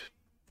wait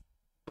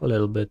a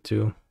little bit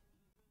too.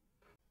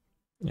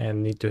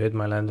 And need to hit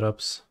my land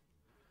drops.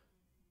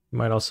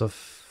 Might also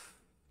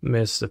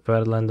miss the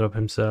third land drop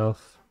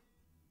himself.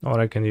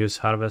 Or I can use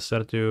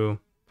Harvester to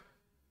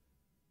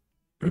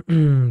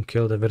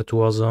kill the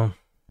Virtuoso.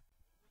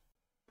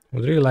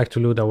 Would really like to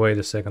loot away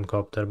the second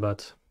Copter,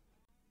 but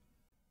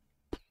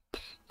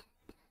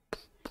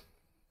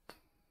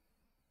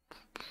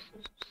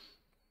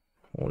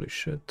holy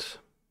shit.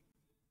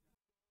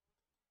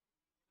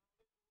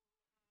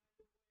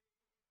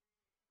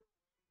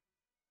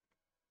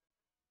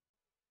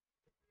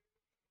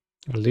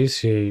 At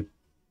least he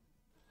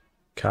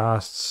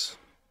casts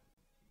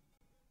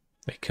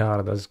a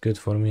card, that's good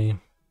for me.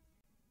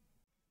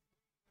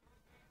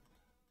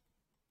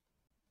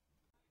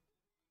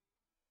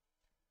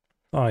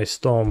 I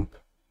stomp.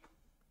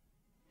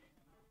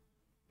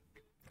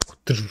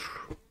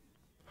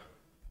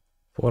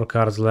 Four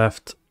cards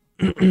left.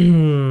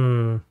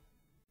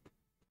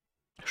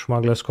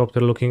 Smuggler's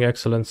Copter looking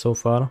excellent so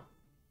far.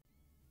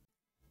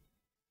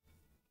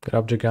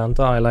 Grab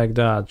Giganta, I like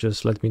that.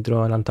 Just let me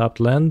draw an untapped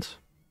land.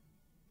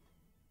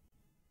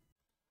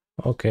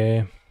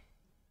 Okay.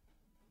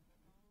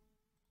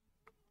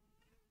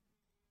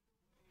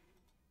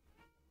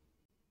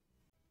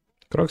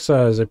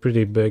 Kroxa is a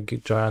pretty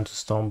big giant to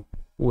stomp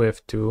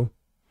with too.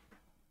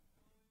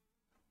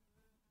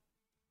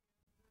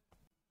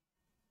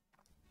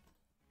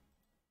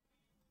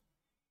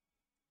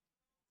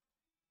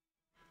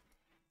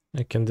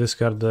 I can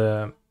discard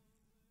the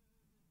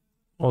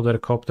other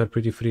Copter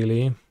pretty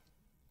freely.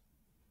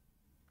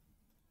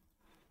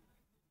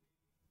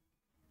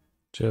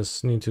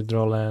 Just need to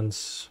draw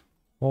lands.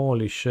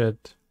 Holy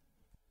shit.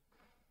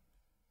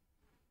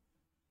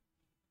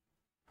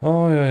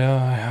 Oh yeah.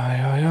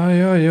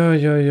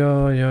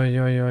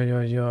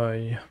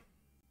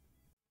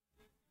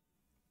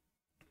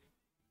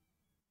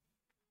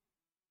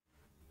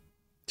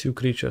 Two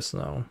creatures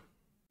now.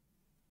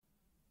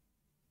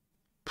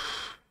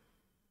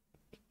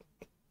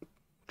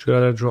 Would you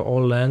rather draw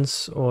all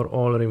lands or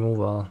all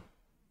removal?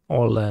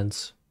 All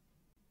lands.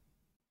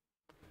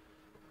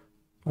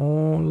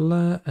 All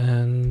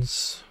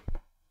lands.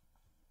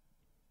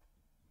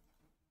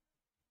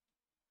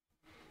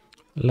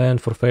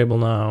 Land for Fable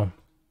now.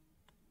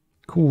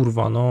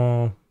 Kurwa,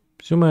 no.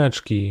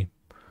 Ziomeczki.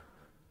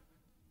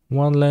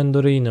 One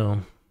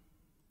Landorino.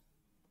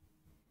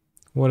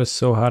 What is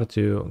so hard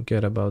to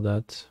get about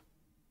that?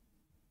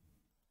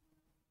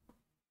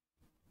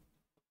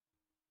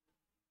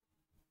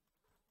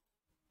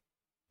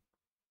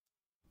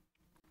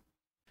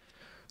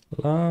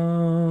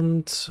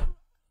 Land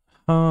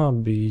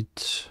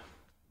habit.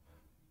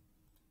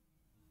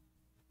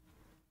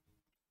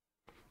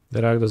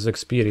 The Rakdos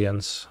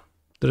experience.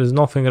 There is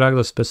nothing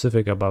Rakdos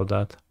specific about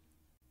that.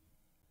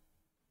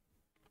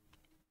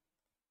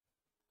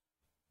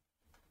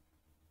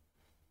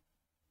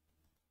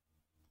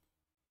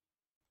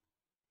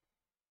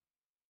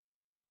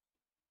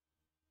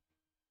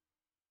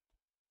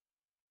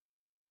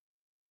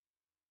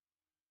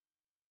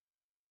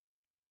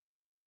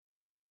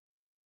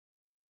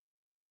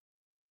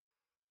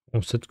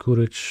 Offset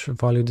courage,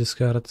 value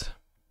discard.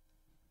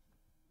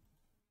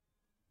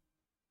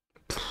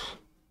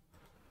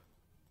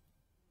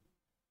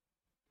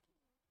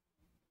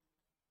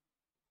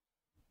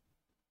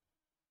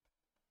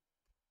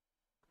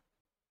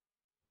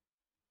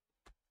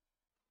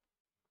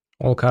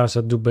 All cards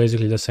that do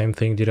basically the same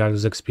thing derive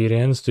this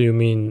experience. Do you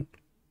mean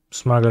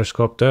Smuggler's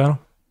Copter?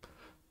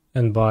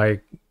 And by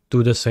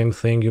do the same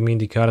thing, you mean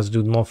the cards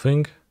do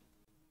nothing?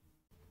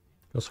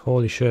 Because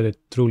holy shit, it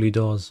truly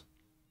does.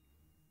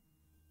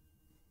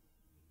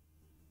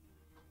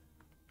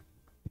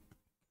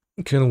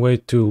 Can't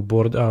wait to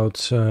board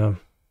out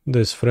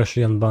this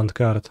freshly unbanned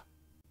card.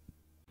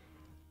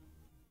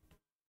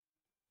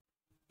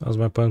 As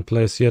my opponent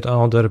plays yet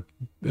another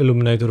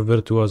Illuminator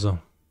Virtuoso.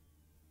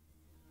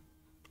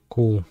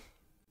 Cool.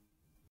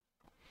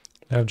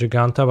 They have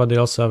Giganta, but they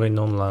also have a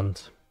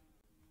non-land.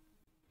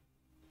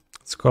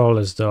 It's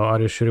colorless though.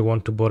 Are you sure you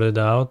want to board it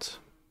out?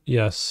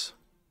 Yes.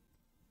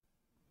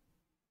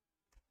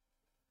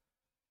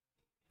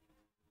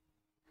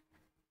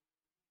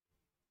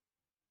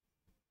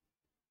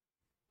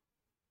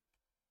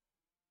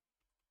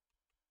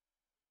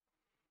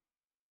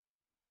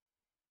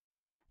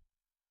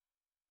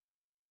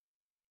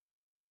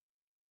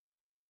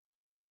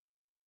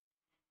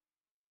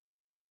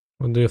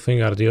 What do you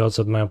think are the odds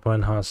that my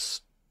opponent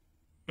has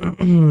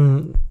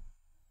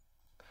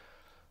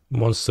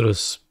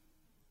monstrous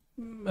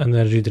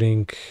energy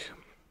drink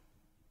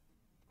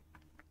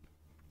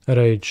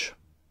rage?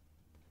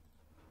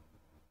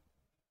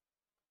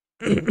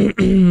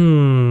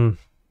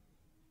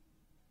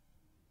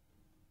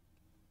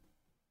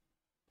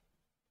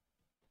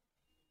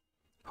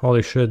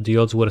 Holy shit, the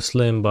odds were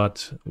slim,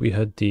 but we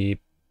had the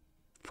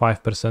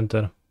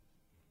 5%er.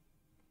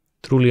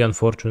 Truly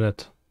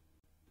unfortunate.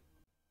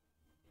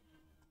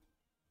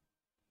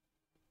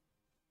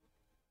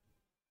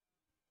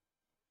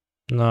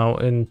 Now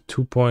in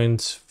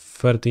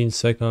 2.13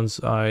 seconds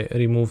I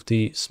remove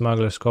the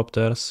Smuggler's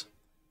Copters.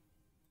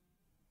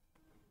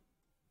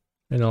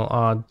 And I'll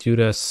add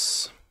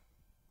Duress.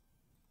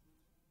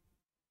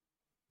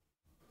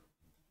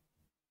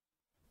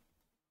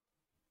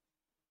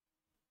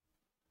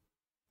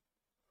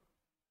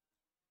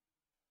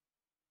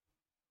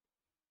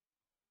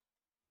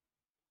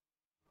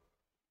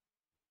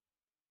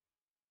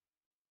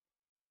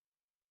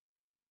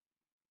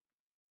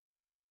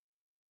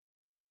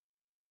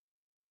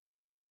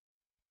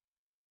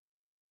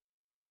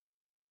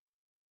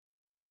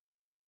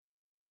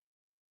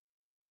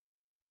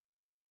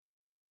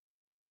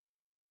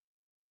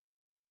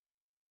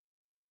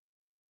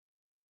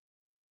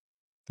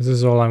 This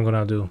is all I'm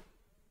gonna do.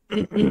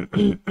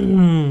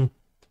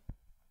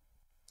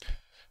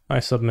 I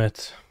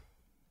submit.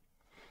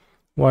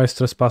 Why is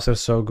Trespasser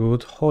so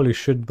good? Holy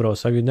shit,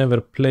 bros. Have you never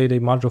played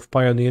a match of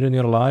Pioneer in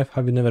your life?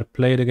 Have you never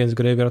played against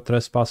Graveyard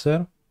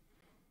Trespasser?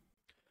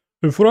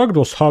 If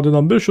Ragdos had an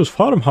ambitious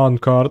farmhand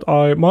card,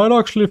 I might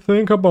actually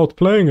think about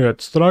playing it.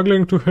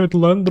 Struggling to hit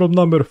land drop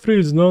number 3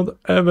 is not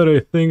ever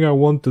a thing I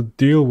want to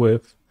deal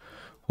with.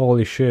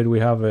 Holy shit,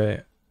 we have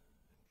a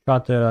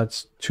cutter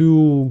that's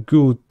too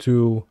good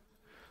to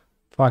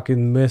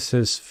fucking miss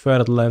his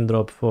third land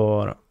drop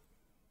for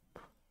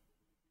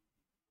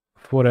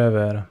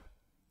forever.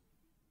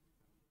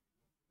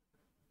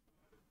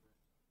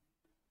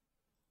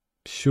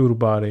 Sure,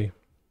 buddy.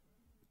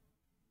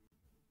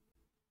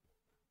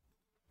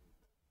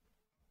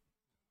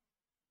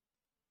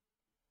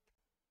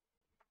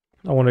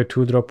 I want a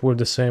 2-drop with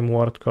the same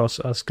ward cost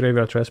as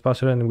Graveyard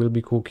Trespasser and will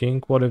be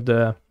cooking. What if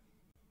the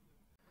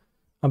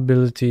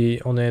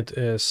ability on it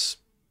is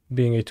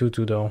being a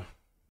 2-2 though?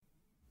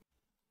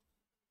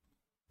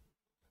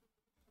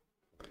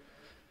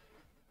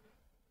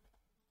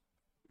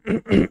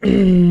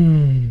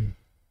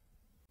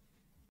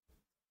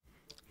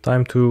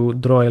 Time to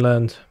draw a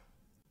land.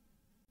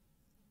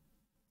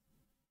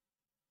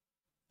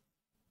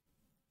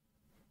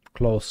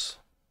 Close.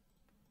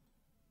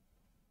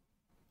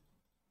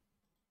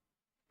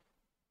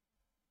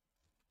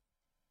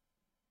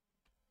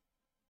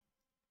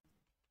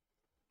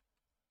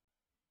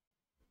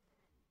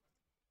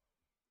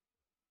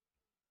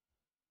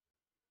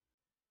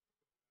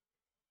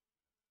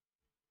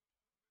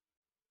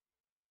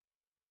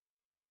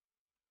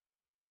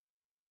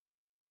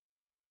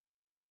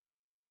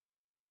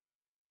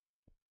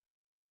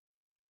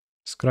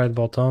 Scryed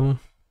bottom.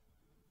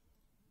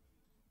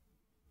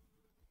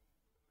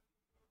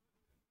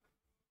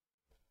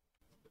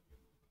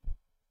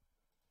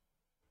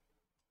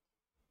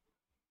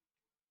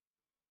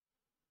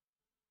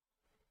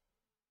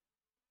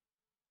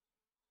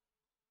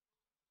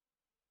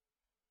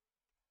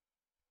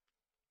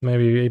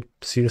 Maybe a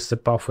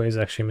Searstep pathway is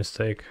actually a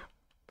mistake.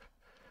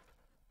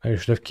 I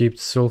should have kept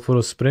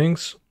Sulfurous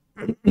Springs.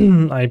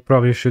 I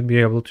probably should be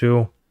able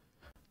to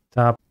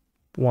tap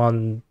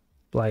one,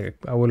 like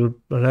I will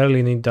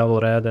rarely need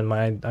double red and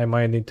I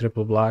might need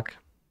triple black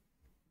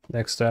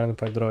next turn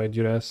if I draw a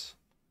Duress.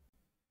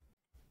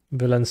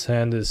 Villain's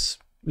Hand is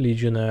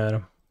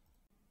Legionnaire,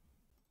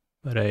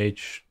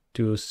 Rage,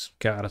 2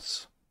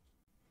 cards.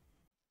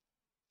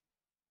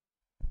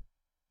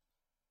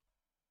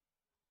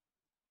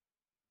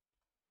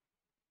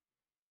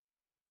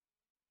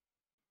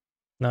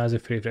 Nah, it's a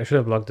free. I should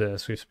have blocked the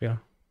Swift Spear.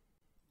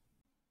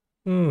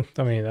 I mean,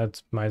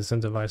 that might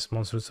incentivize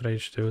Monstrous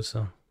Rage too,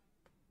 so.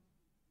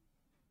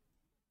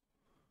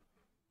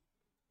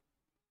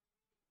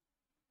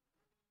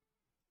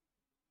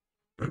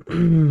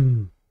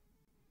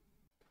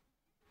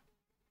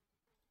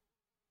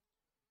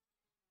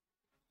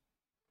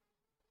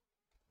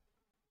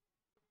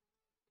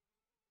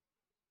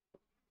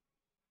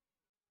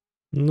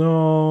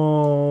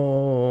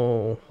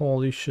 No,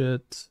 holy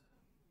shit.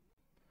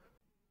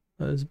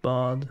 That is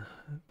bad.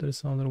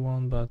 There's another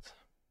one, but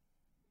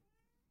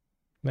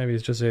maybe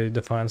it's just a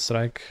Defiance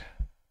strike.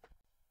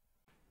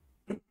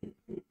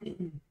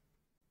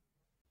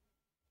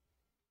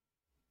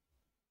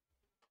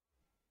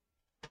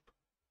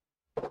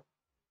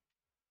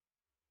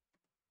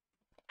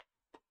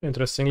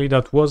 Interestingly,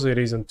 that was a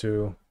reason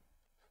to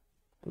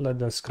let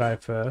them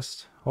scry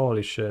first.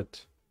 Holy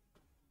shit.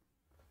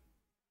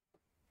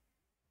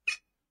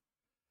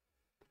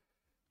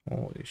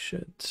 Holy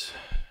shit.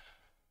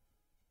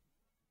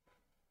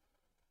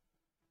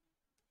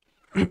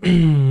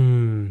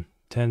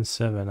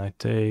 10-7, I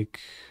take,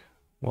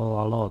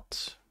 well, a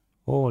lot.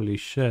 Holy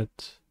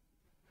shit.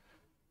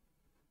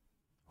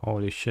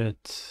 Holy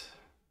shit.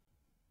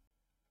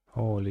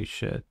 Holy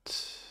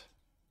shit.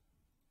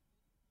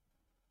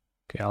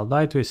 Okay, I'll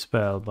die to a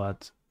spell,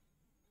 but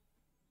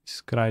it's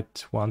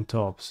quite one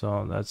top,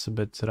 so that's a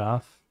bit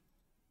rough.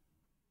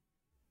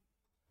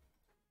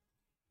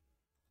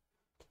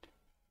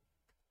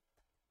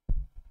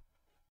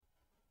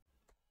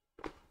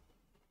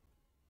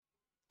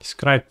 It's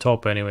quite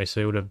top anyway,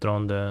 so he would have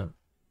drawn the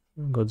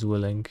God's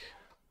Willing.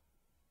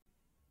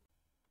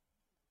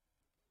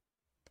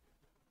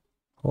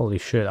 Holy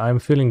shit, I'm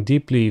feeling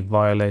deeply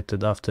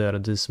violated after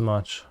this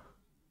much.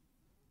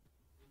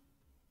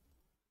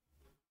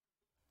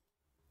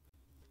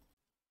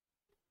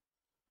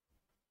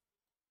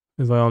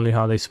 If I only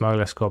had a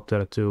Smuggler's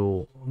Copter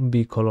to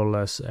be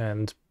colorless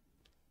and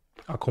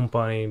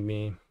accompany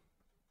me.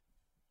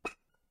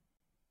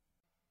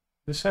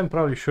 This hand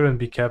probably shouldn't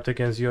be kept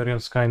against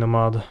Yorion's kinda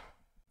mad.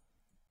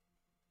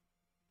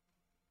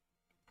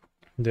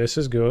 This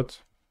is good.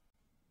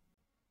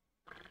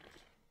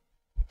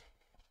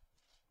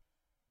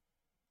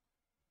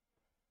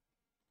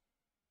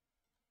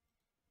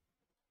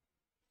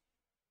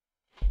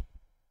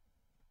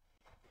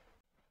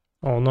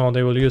 Oh no,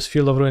 they will use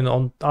Field of Ruin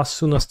on as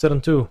soon as turn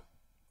 2.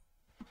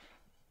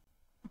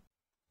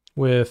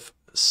 With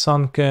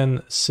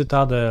Sunken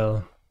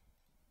Citadel.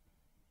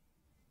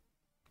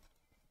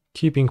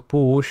 Keeping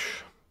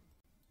push.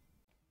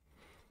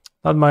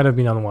 That might have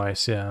been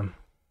unwise, yeah.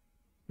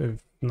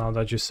 Now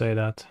that you say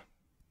that.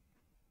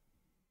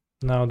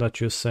 Now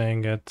that you're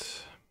saying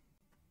it.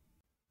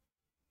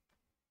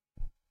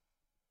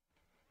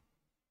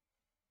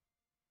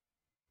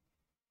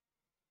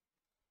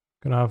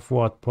 Gonna have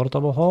what?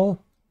 Portable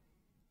hall?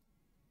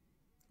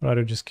 Or are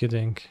you just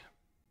kidding?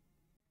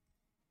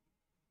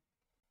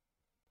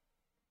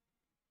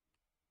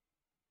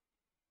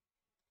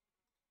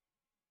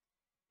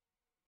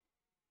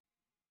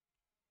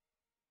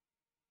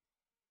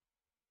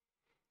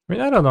 I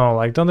mean, I don't know,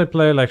 like, don't they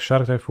play like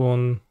Shark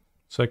Typhoon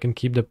so I can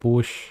keep the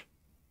push?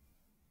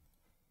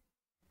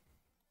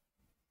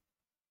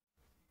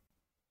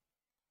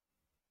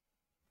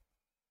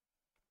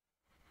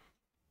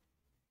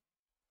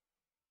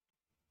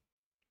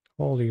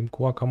 Holy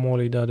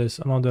guacamole, that is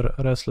another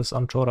Restless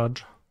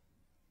Anchorage.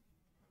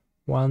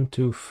 1,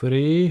 2,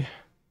 3.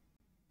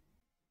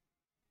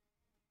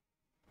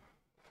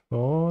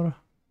 4.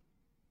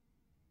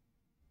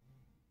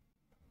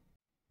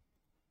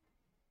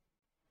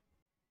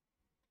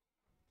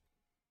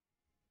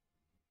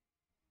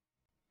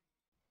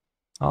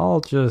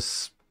 I'll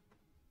just...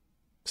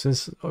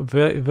 Since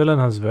villain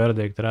has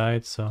Verdict,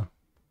 right? So...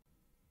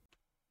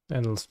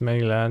 And it's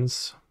many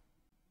lands.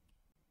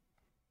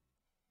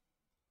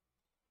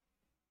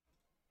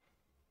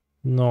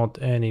 Not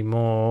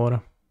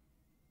anymore.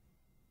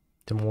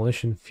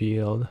 Demolition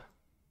Field.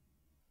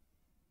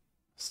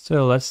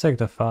 Still, let's take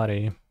the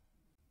Fari.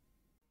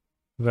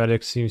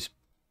 Verdict seems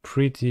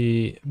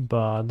pretty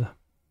bad.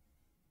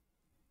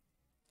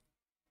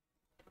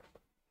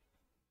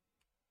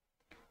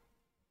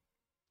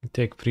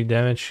 Take 3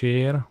 damage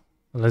here.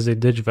 Unless they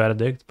ditch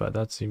Verdict, but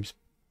that seems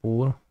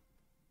poor.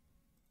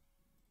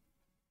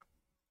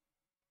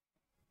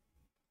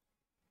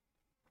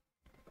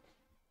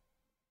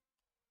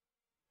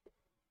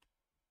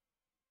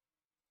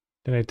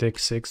 Then I take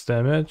 6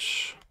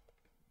 damage.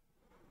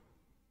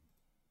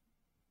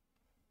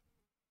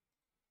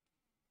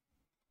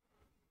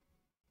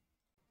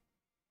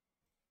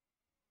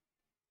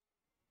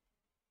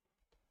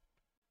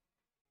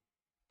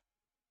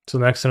 So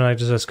next turn I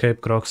just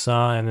escape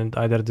Kroxa and it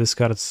either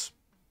discards.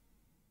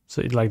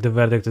 So it, like the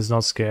Verdict is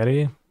not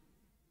scary.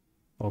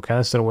 Oh,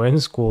 Canister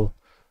wins, cool.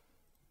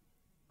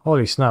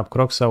 Holy snap,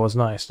 Kroxa was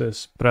nice,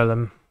 this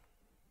Prelim.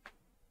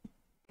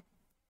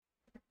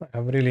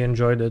 I've really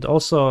enjoyed it.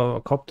 Also,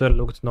 Copter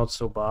looked not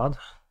so bad,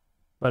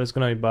 but it's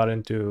gonna be bad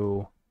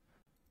into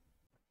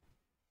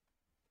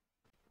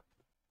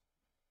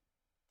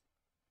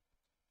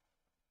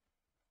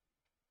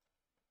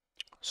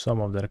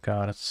some of their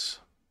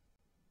cards.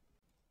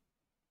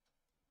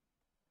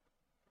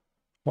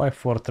 Why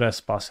 4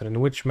 Trespasser? In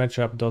which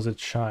matchup does it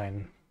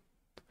shine?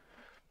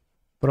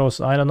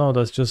 Bros, I don't know,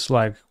 that's just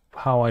like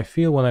how I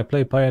feel when I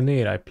play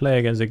Pioneer. I play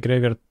against the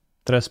Graveyard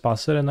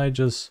Trespasser and I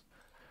just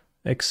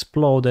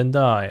explode and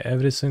die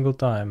every single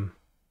time.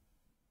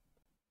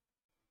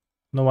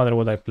 No matter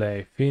what I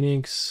play.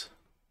 Phoenix,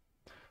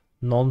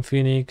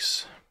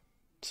 non-Phoenix,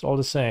 it's all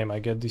the same, I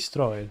get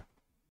destroyed.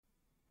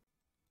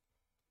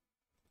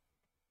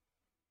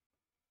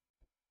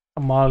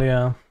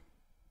 Amalia,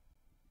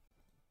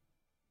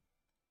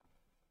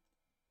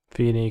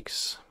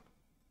 Phoenix,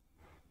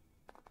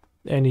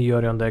 any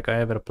Yorion deck I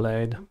ever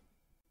played.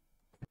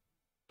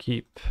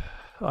 Keep.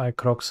 I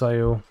Kroxa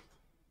you.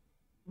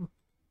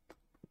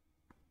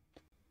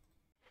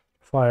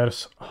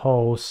 Fires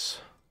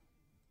Hose.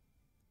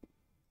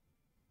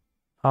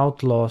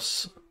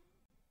 Outlaws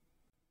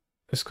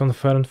is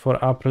confirmed for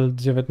April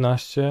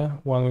 19,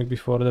 1 week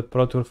before the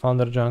Pro Tour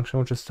Thunder Junction,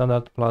 which is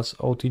standard plus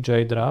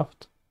OTJ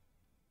draft.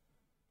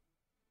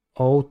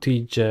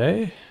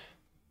 OTJ?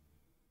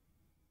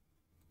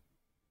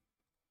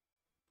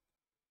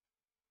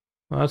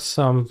 That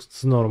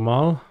sounds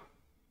normal.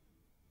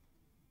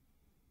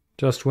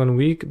 Just 1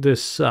 week?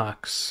 This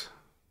sucks.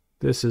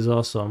 This is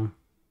awesome.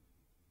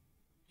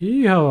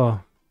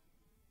 Yeehaw!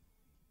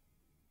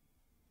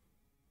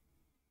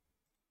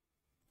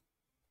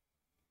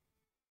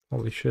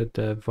 Holy shit,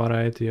 the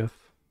variety of...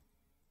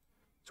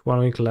 It's 1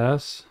 week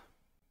less.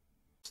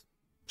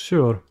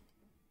 Sure.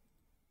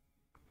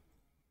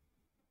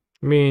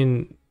 I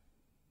mean...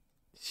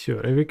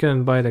 Sure, if you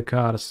can buy the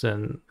cards,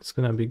 then it's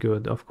gonna be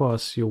good. Of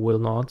course, you will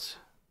not.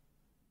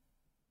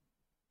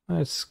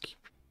 Let's keep...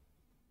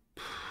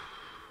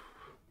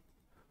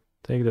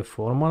 Take the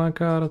 4 mana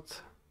card.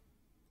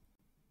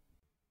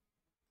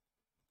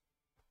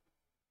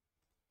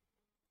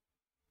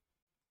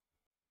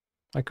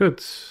 I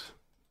could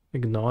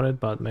ignore it,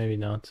 but maybe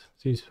not.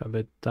 Seems a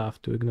bit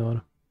tough to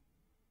ignore.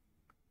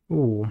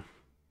 Ooh.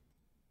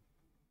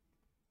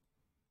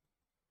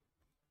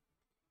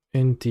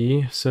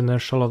 Inti,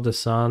 Seneschal of the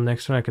Sun.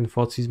 Next turn I can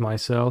Thoughtseize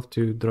myself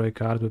to draw a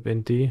card with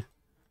Inti.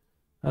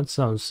 That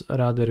sounds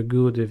rather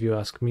good if you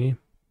ask me.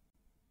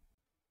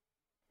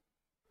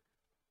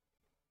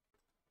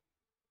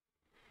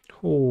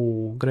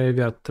 Oh,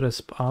 Graveyard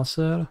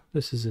Trespasser.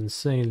 This is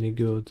insanely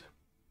good.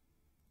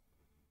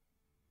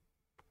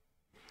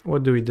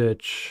 What do we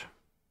ditch?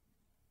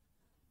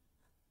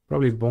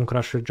 Probably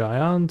Bonecrusher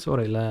Giant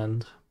or a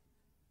land.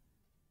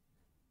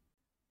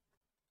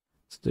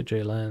 Let's ditch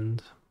a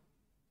land.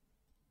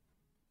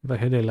 If I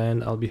hit a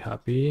land, I'll be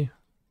happy.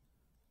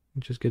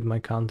 Just get my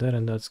counter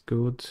and that's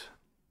good.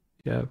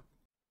 Yeah.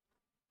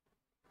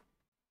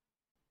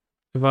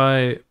 If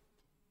I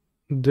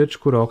ditch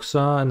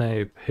Kroxa and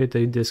I hit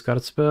a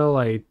discard spell,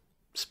 I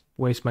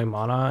waste my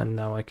mana and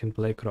now I can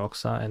play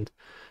Kroxa, and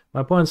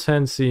my opponent's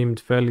hand seemed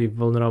fairly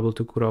vulnerable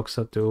to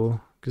Kroxa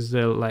too, because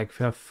they'll like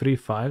have 3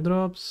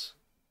 5-drops.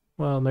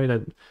 Well,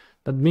 maybe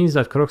that means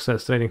that Kroxa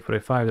is trading for a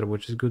 5-drop,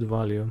 which is good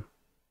value,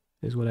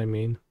 is what I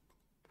mean.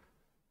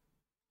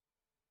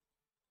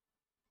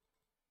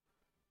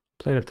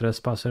 Play the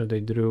Trespasser,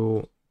 they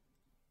drew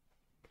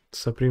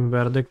Supreme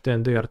Verdict,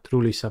 and they are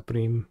truly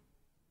supreme.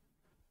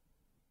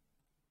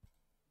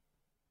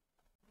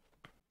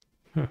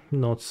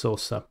 Not so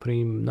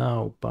supreme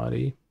now,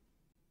 buddy.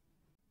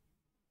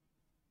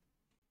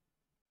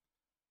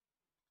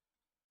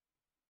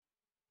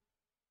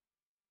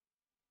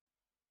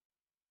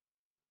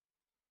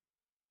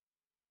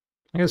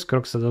 I guess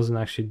Kroxa doesn't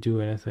actually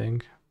do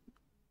anything.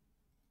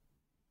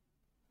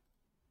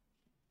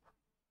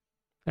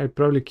 I'd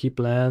probably keep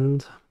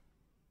land.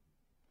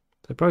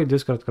 I'd probably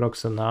discard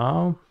Kroxa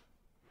now,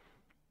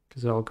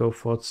 because I'll go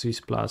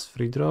Thoughtseize plus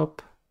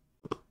 3-drop.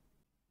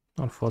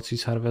 Or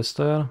Thoughtseize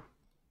Harvester.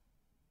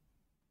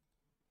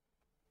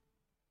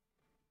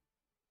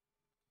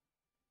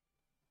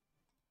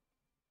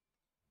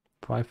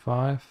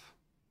 Five.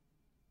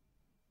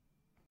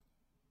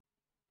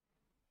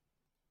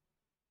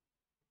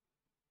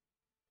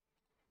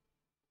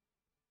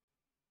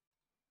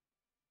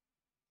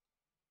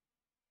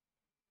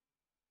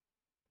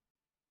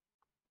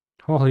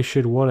 Holy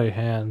shit, what a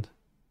hand.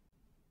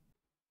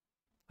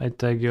 I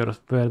take your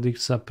Verdict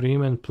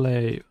Supreme and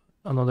play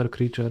another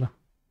creature.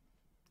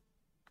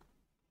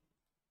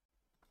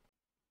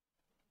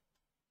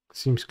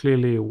 Seems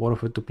clearly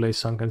worth it to play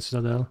Sunken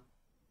Citadel.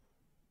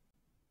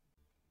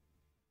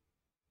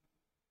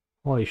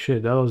 Holy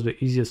shit, that was the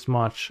easiest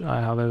match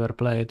I have ever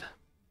played.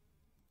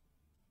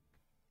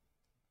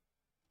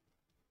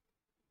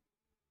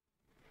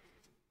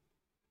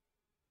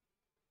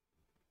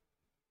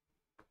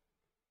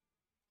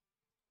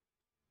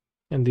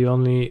 And the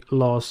only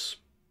loss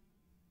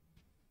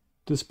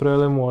this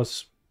prelim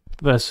was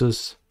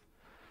versus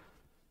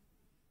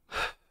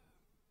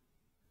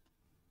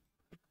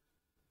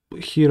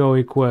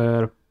Heroic,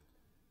 where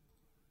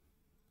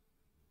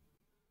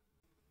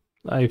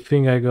I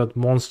think I got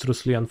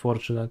monstrously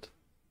unfortunate.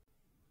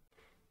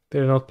 They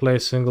did not play a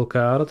single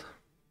card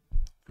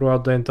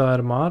throughout the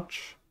entire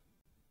match.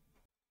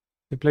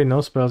 They played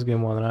no spells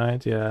game 1,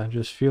 right? Yeah,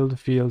 just field,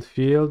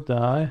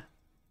 die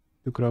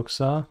to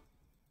Kroxa.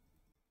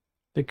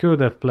 They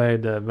could have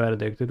played the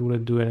Verdict, it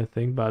wouldn't do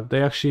anything, but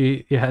they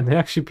actually, yeah, they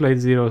actually played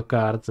 0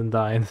 cards and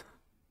died.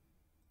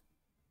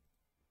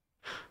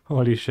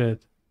 Holy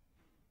shit.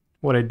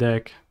 What a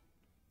deck.